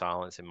out the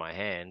silence in my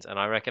hands, and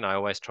I reckon I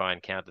always try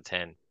and count to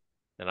 10,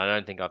 and I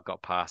don't think I've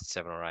got past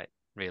 7 or 8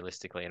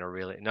 realistically.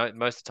 No,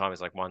 most of the time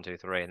it's like 1, 2,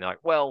 3, and they're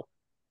like, well,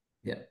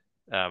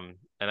 and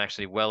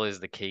actually, well is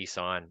the key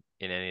sign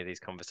in any of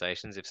these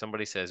conversations. If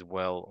somebody says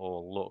well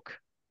or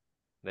look,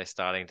 they're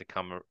starting to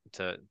come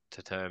to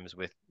terms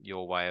with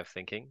your way of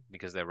thinking,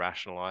 because they're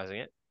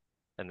rationalizing it,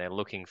 and they're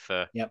looking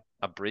for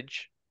a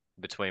bridge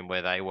between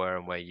where they were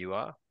and where you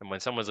are. And when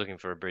someone's looking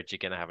for a bridge, you're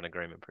going to have an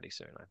agreement pretty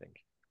soon, I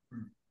think.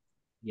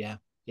 Yeah.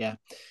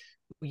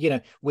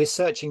 We're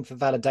searching for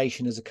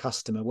validation as a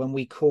customer. When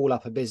we call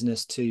up a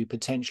business to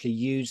potentially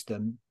use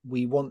them,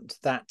 we want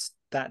that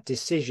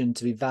decision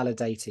to be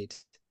validated.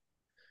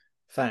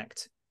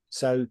 Fact.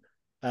 So,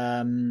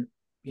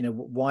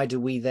 why do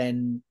we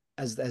then,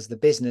 as the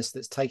business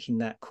that's taking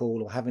that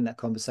call or having that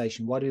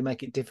conversation, why do we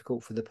make it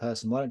difficult for the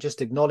person? Why don't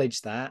just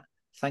acknowledge that?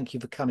 Thank you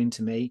for coming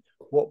to me.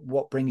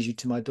 What brings you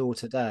to my door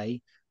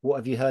today? What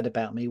have you heard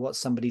about me? What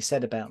somebody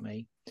said about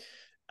me?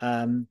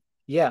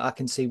 I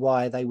can see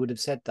why they would have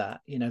said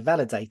that.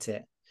 Validate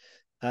it.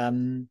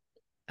 And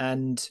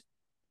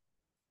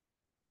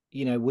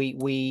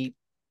we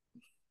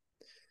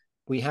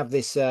have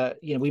this.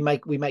 We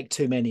make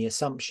too many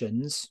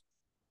assumptions,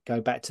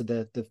 go back to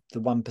the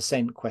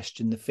 1%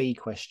 question, the fee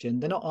question.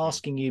 They're not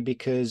asking you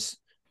because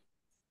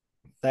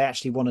they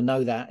actually want to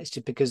know that. It's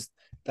just because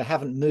they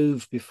haven't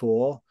moved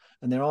before,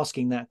 and they're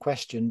asking that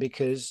question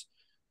because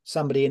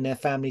somebody in their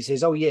family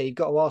says, "Oh yeah, you've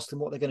got to ask them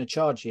what they're going to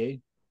charge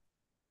you."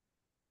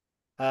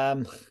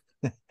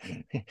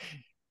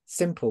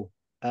 Simple.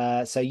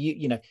 So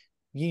you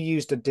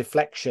used a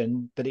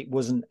deflection, but it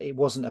wasn't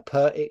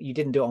you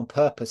didn't do it on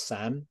purpose,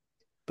 Sam.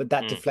 But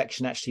that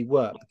deflection actually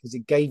worked because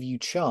it gave you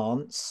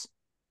chance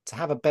to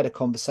have a better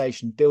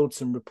conversation, build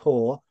some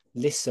rapport,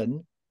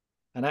 listen,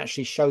 and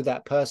actually show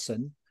that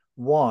person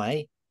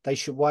why they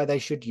should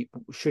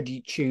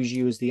choose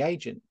you as the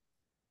agent.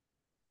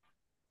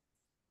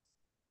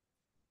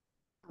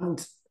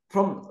 And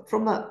from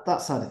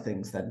that side of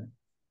things, then,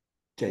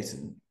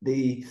 Jason,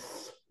 the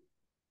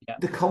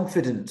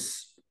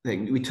confidence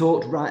thing, we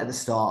talked right at the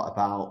start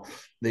about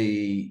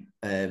the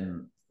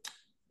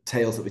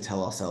tales that we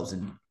tell ourselves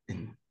in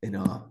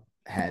our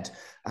head,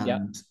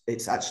 and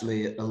it's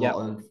actually a lot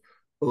of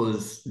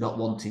us not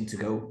wanting to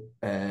go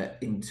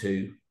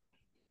into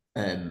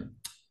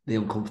the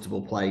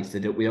uncomfortable place. We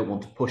don't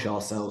want to push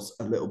ourselves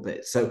a little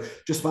bit. So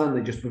just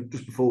finally, just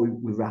before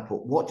we wrap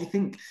up, what do you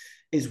think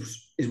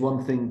is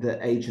one thing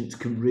that agents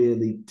can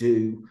really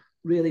do,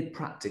 really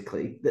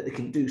practically, that they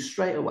can do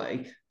straight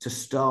away to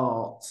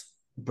start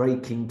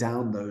breaking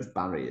down those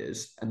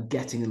barriers and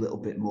getting a little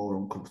bit more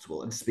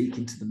uncomfortable and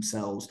speaking to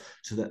themselves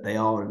so that they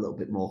are a little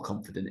bit more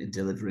confident in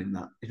delivering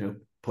that,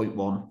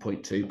 0.1,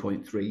 0.2,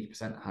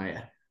 0.3%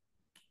 higher?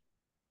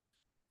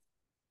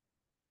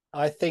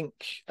 I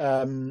think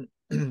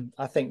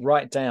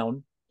write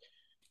down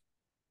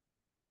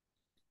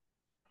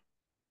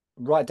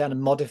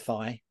and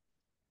modify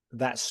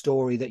that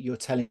story that you're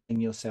telling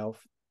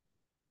yourself.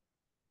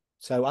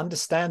 So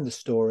understand the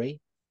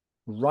story,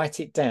 write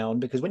it down,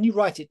 because when you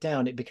write it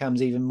down, it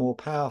becomes even more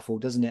powerful,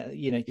 doesn't it?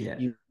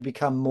 You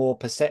become more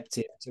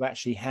perceptive to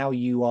actually how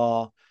you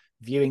are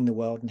viewing the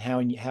world and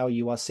how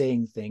you are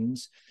seeing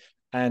things,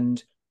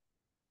 and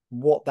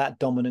what that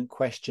dominant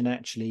question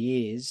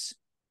actually is.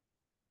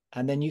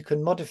 And then you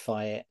can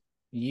modify it.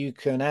 You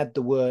can add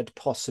the word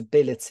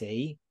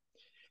possibility.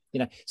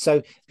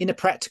 So in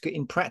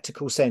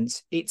practical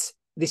sense,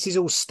 this is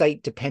all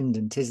state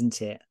dependent,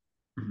 isn't it?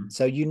 Mm-hmm.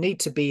 So you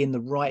need to be in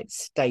the right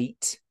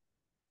state.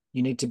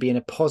 You need to be in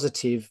a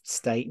positive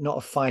state, not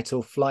a fight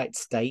or flight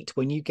state.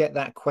 When you get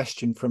that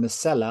question from a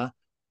seller,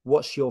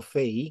 what's your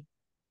fee?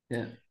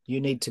 Yeah.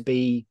 You need to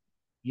be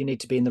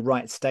in the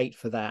right state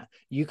for that.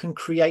 You can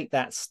create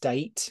that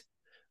state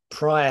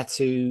prior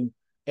to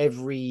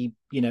every,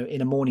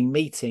 in a morning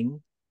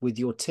meeting with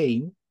your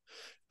team.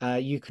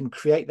 You can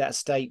create that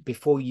state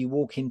before you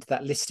walk into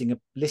that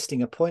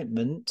listing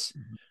appointment.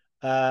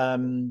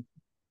 Mm-hmm.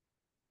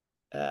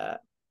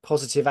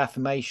 Positive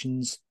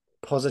affirmations,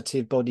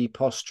 positive body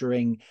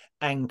posturing,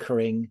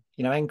 anchoring.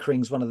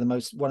 Anchoring is one of the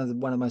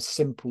most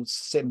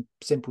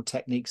simple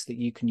techniques that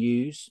you can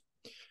use.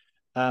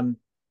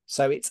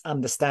 So it's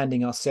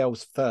understanding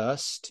ourselves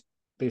first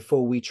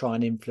before we try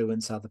and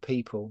influence other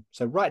people.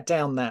 So write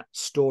down that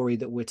story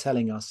that we're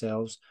telling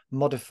ourselves,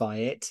 modify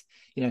it.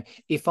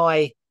 If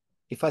I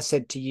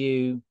said to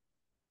you,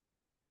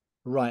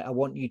 right, I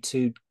want you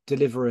to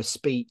deliver a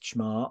speech,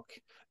 Mark,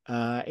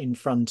 in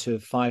front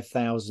of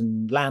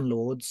 5,000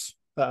 landlords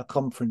at a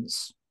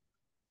conference,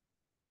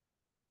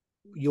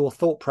 your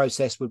thought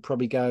process would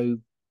probably go,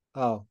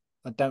 oh,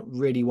 I don't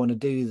really want to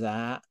do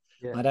that.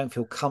 Yeah. I don't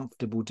feel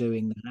comfortable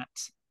doing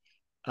that.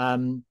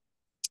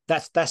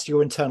 That's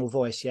your internal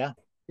voice, yeah?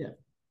 Yeah.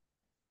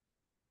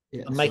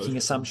 I'm making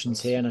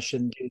assumptions here, and I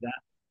shouldn't do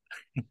that.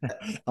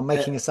 I'm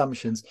making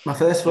assumptions. My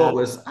first thought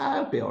was,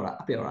 I'll be all right.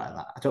 I'll be all right at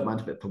that. I don't mind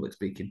a bit of public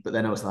speaking. But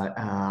then I was like,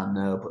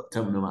 no, but I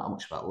don't know that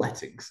much about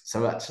lettings.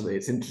 So actually,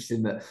 it's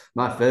interesting that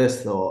my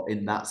first thought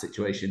in that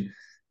situation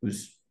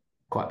was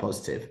quite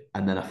positive.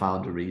 And then I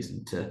found a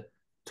reason to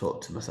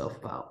talk to myself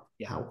about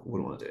how I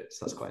wouldn't want to do it.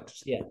 So that's quite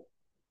interesting. Yeah.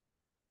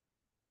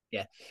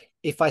 Yeah.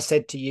 If I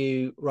said to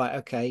you, right,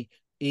 okay,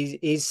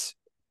 is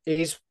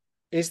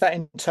that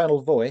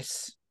internal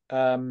voice,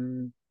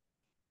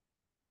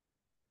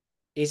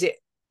 is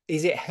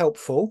it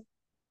helpful?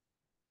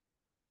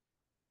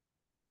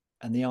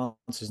 And the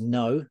answer is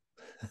no.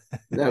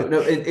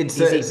 No, in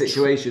certain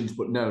situations,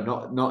 but no,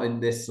 not in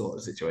this sort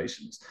of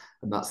situations.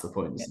 And that's the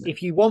point, isn't it?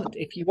 If you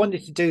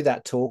wanted to do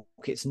that talk,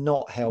 it's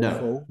not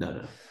helpful.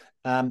 No.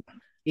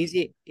 Is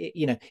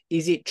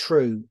it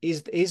true?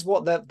 Is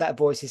what that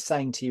voice is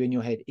saying to you in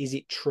your head, is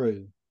it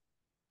true?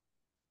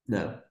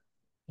 No.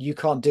 You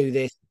can't do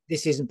this.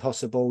 This isn't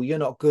possible. You're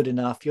not good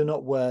enough. You're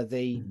not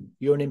worthy. Mm-hmm.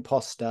 You're an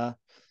imposter.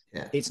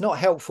 Yeah. It's not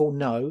helpful,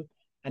 no.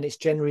 And it's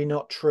generally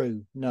not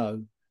true,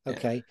 no.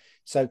 Okay. Yeah.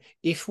 So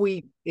if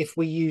we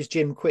use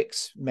Jim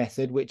Quick's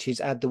method, which is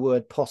add the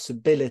word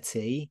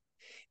possibility,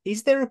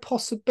 is there a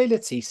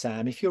possibility,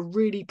 Sam, if you're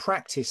really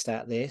practiced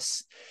at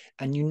this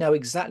and you know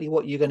exactly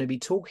what you're going to be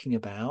talking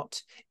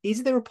about,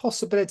 is there a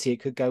possibility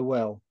it could go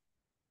well?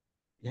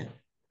 Yeah.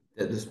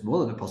 There's more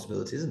than a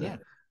possibility, isn't there?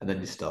 And then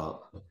you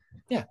start.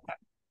 Yeah.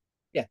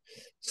 Yeah.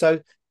 So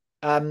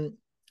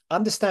I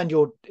understand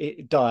your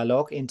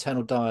dialogue,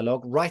 internal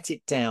dialogue, write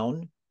it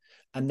down,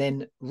 and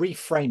then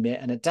reframe it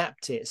and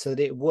adapt it so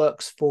that it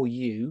works for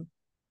you.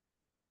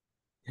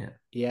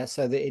 Yeah,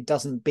 so that it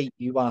doesn't beat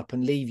you up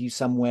and leave you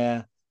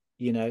somewhere,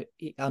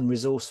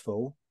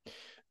 unresourceful.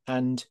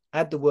 And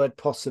add the word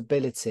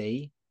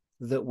possibility,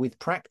 that with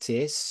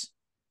practice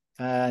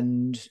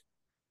and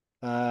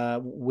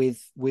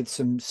with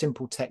some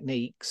simple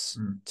techniques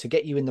to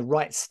get you in the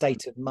right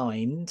state of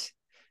mind.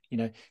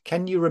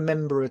 Can you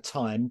remember a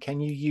time? Can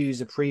you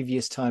use a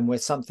previous time where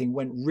something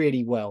went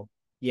really well?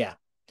 Yeah,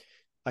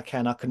 I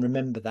can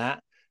remember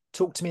that.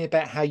 Talk to me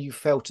about how you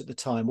felt at the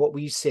time. What were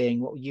you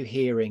seeing? What were you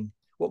hearing?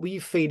 What were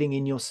you feeling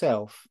in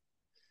yourself?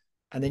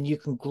 And then you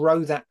can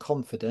grow that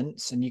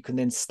confidence, and you can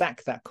then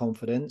stack that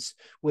confidence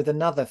with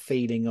another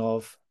feeling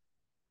of,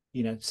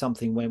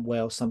 something went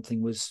well,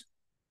 something was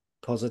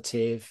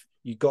positive,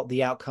 you got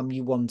the outcome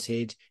you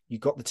wanted, you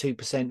got the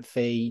 2%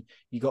 fee,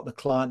 you got the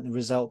client the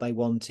result they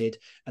wanted,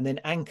 and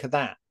then anchor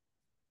that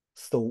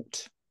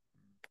thought.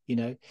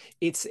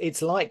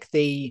 It's like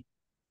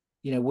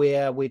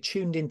we're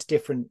tuned into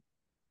different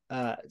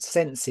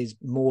senses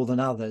more than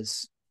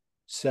others.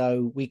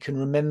 So we can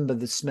remember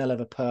the smell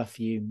of a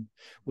perfume.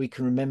 We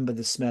can remember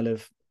the smell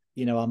of,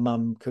 our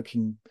mum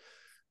cooking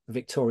a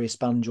Victoria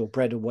sponge or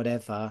bread or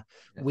whatever.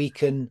 Yeah. We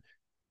can,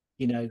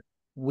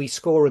 we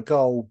score a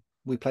goal,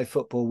 we play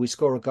football, we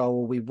score a goal,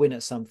 or we win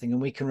at something,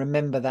 and we can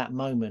remember that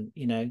moment,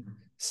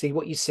 see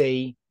what you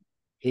see,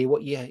 hear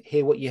what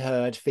you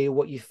heard, feel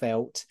what you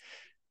felt.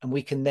 And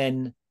we can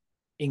then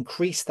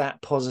increase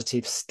that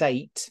positive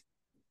state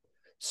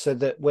so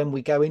that when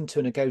we go into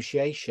a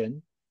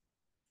negotiation,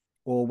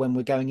 or when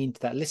we're going into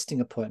that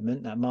listing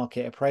appointment, that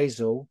market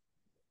appraisal,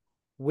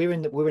 we're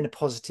in a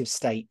positive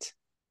state.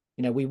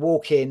 We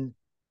walk in,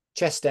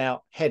 chest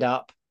out, head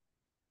up.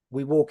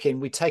 We walk in,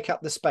 we take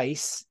up the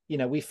space.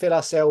 We feel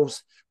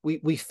ourselves.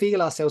 We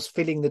feel ourselves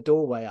filling the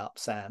doorway up,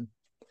 Sam,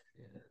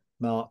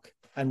 Mark,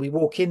 and we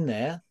walk in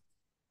there,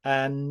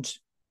 and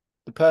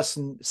the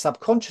person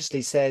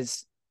subconsciously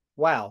says,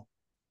 "Wow,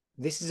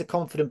 this is a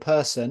confident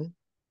person.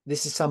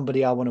 This is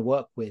somebody I want to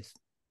work with."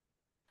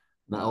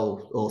 That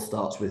all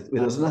starts with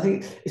us, and I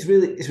think it's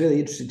really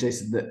interesting,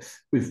 Jason, that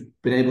we've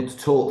been able to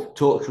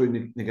talk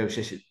through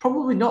negotiations.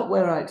 Probably not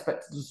where I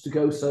expected us to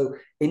go so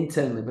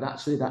internally, but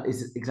actually that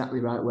is exactly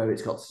right where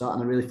it's got to start.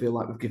 And I really feel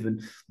like we've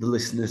given the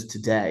listeners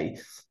today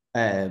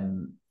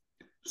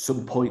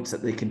some points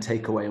that they can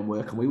take away and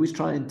work on. We always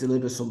try and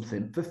deliver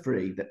something for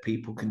free that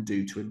people can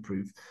do to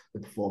improve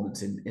the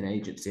performance in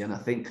agency. And I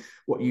think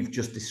what you've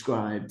just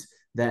described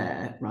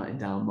there, writing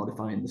down,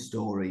 modifying the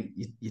story,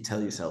 you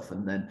tell yourself,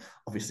 and then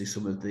obviously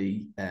some of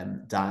the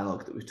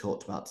dialogue that we've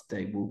talked about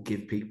today will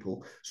give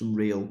people some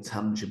real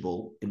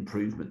tangible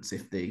improvements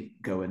if they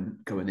go and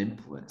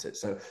implement it.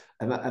 So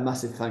a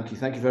massive thank you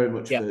very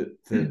much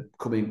for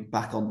coming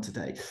back on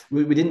today.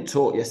 We didn't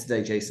talk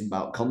yesterday, Jason,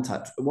 about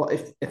contact. What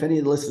if any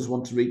of the listeners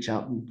want to reach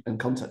out and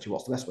contact you?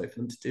 What's the best way for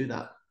them to do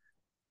that?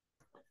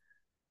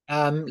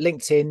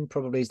 LinkedIn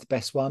probably is the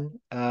best one.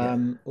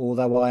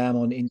 Although I am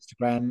on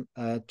Instagram,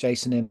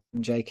 Jason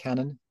MJ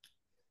Cannon.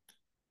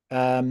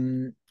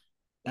 And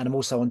I'm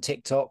also on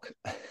TikTok,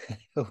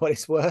 for what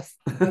it's worth.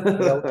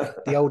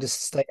 The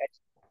oldest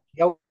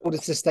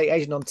estate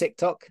agent on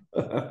TikTok.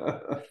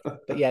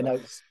 But yeah, no,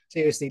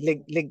 seriously,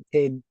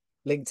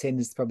 LinkedIn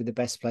is probably the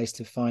best place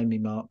to find me,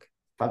 Mark.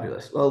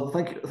 Fabulous. Well,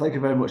 thank you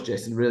very much,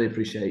 Jason. Really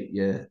appreciate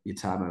your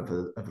time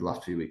over the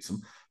last few weeks.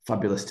 Some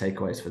fabulous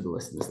takeaways for the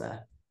listeners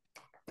there.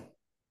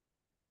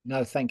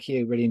 No, thank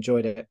you. Really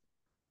enjoyed it.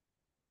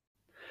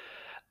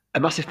 A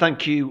massive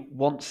thank you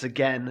once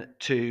again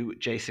to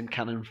Jason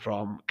Cannon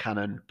from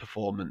Cannon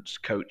Performance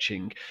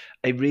Coaching.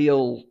 A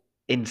real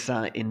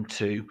insight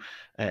into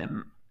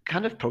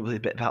kind of probably a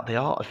bit about the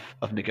art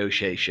of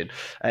negotiation.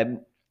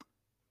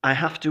 I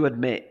have to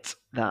admit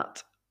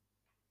that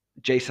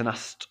Jason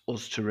asked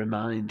us to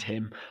remind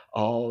him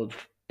of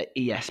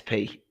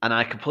ESP, and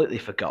I completely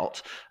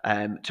forgot,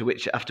 to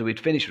which after we'd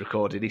finished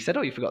recording, he said,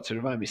 "Oh, you forgot to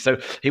remind me." So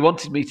he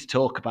wanted me to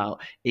talk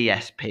about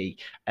ESP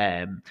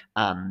and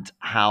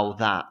how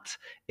that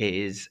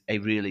is a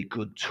really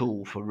good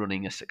tool for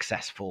running a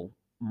successful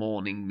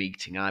morning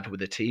meeting, either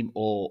with a team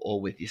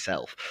or with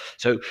yourself.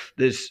 So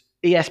there's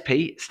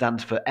ESP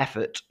stands for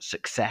effort,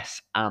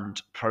 success,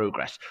 and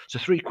progress. So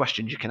 3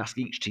 questions you can ask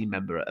each team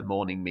member at a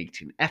morning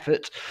meeting.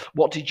 Effort: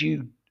 what did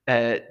you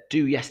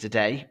do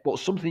yesterday?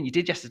 What's something you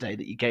did yesterday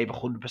that you gave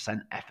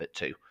 100% effort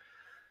to?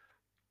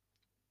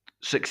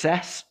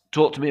 Success: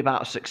 talk to me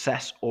about a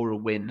success or a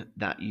win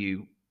that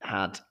you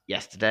had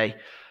yesterday.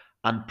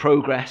 And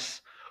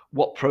progress: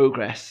 what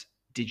progress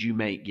did you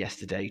make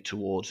yesterday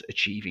towards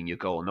achieving your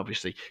goal? And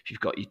obviously, if you've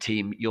got your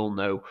team, you'll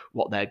know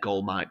what their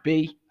goal might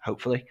be,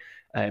 hopefully.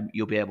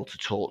 You'll be able to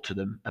talk to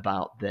them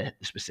about the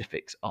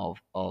specifics of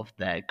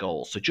their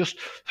goals. So just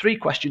 3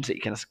 questions that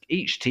you can ask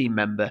each team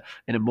member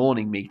in a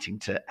morning meeting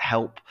to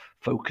help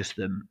focus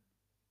them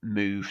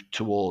move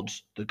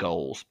towards the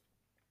goals.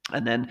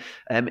 And then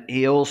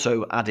he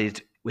also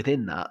added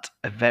within that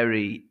a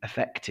very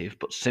effective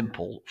but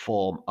simple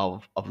form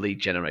of lead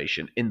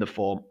generation in the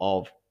form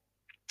of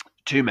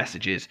 2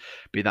 messages,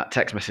 be that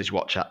text message,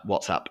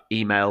 WhatsApp,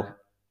 email,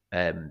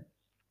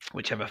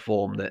 whichever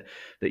form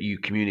that you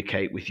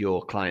communicate with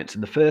your clients.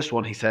 And the first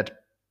one, he said,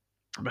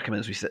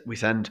 recommends we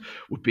send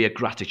would be a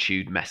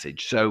gratitude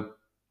message. So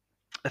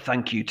a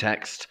thank you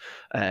text,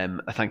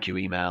 a thank you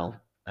email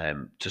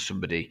to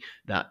somebody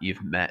that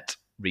you've met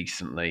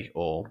recently,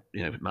 or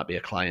it might be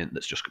a client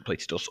that's just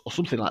completed us or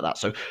something like that.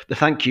 So the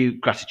thank you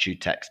gratitude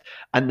text,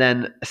 and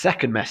then a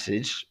second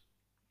message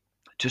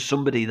to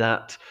somebody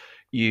that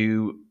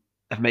you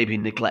have maybe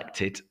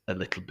neglected a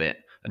little bit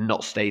and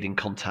not stayed in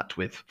contact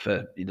with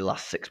for the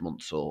last 6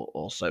 months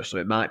or so. So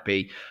it might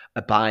be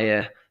a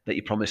buyer that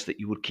you promised that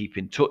you would keep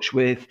in touch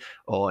with,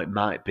 or it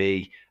might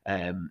be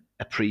a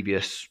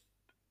previous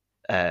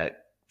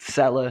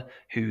seller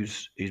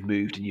who's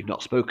moved and you've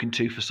not spoken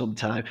to for some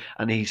time.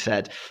 And he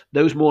said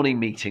those morning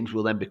meetings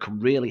will then become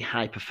really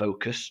hyper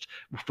focused,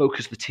 will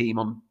focus the team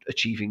on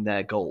achieving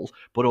their goals,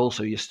 but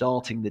also you're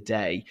starting the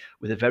day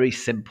with a very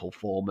simple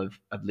form of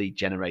lead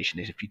generation.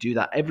 Is if you do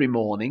that every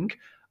morning,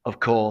 of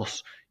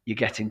course you're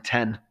getting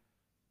 10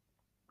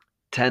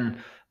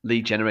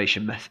 lead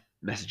generation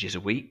messages a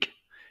week.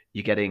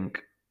 You're getting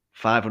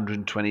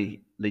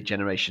 520 lead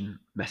generation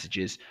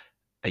messages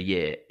a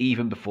year,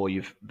 even before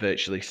you've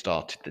virtually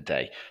started the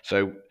day.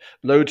 So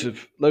loads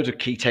of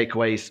key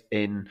takeaways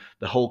in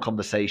the whole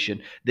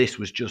conversation. This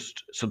was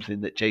just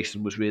something that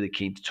Jason was really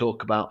keen to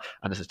talk about,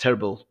 and as a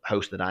terrible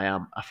host that I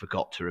am, I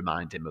forgot to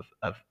remind him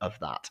of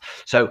that.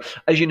 So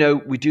as you know,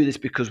 we do this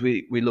because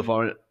we love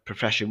our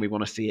profession. We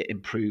want to see it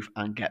improve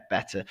and get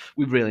better.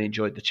 We've really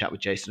enjoyed the chat with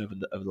Jason over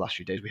the last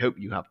few days. We hope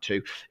you have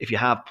too. If you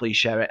have, please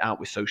share it out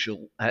on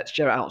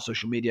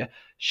social media.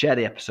 Share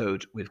the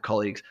episode with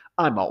colleagues.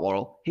 I'm Mark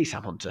Worrell. He's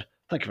Sam Hunter.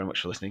 Thank you very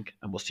much for listening,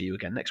 and we'll see you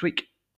again next week.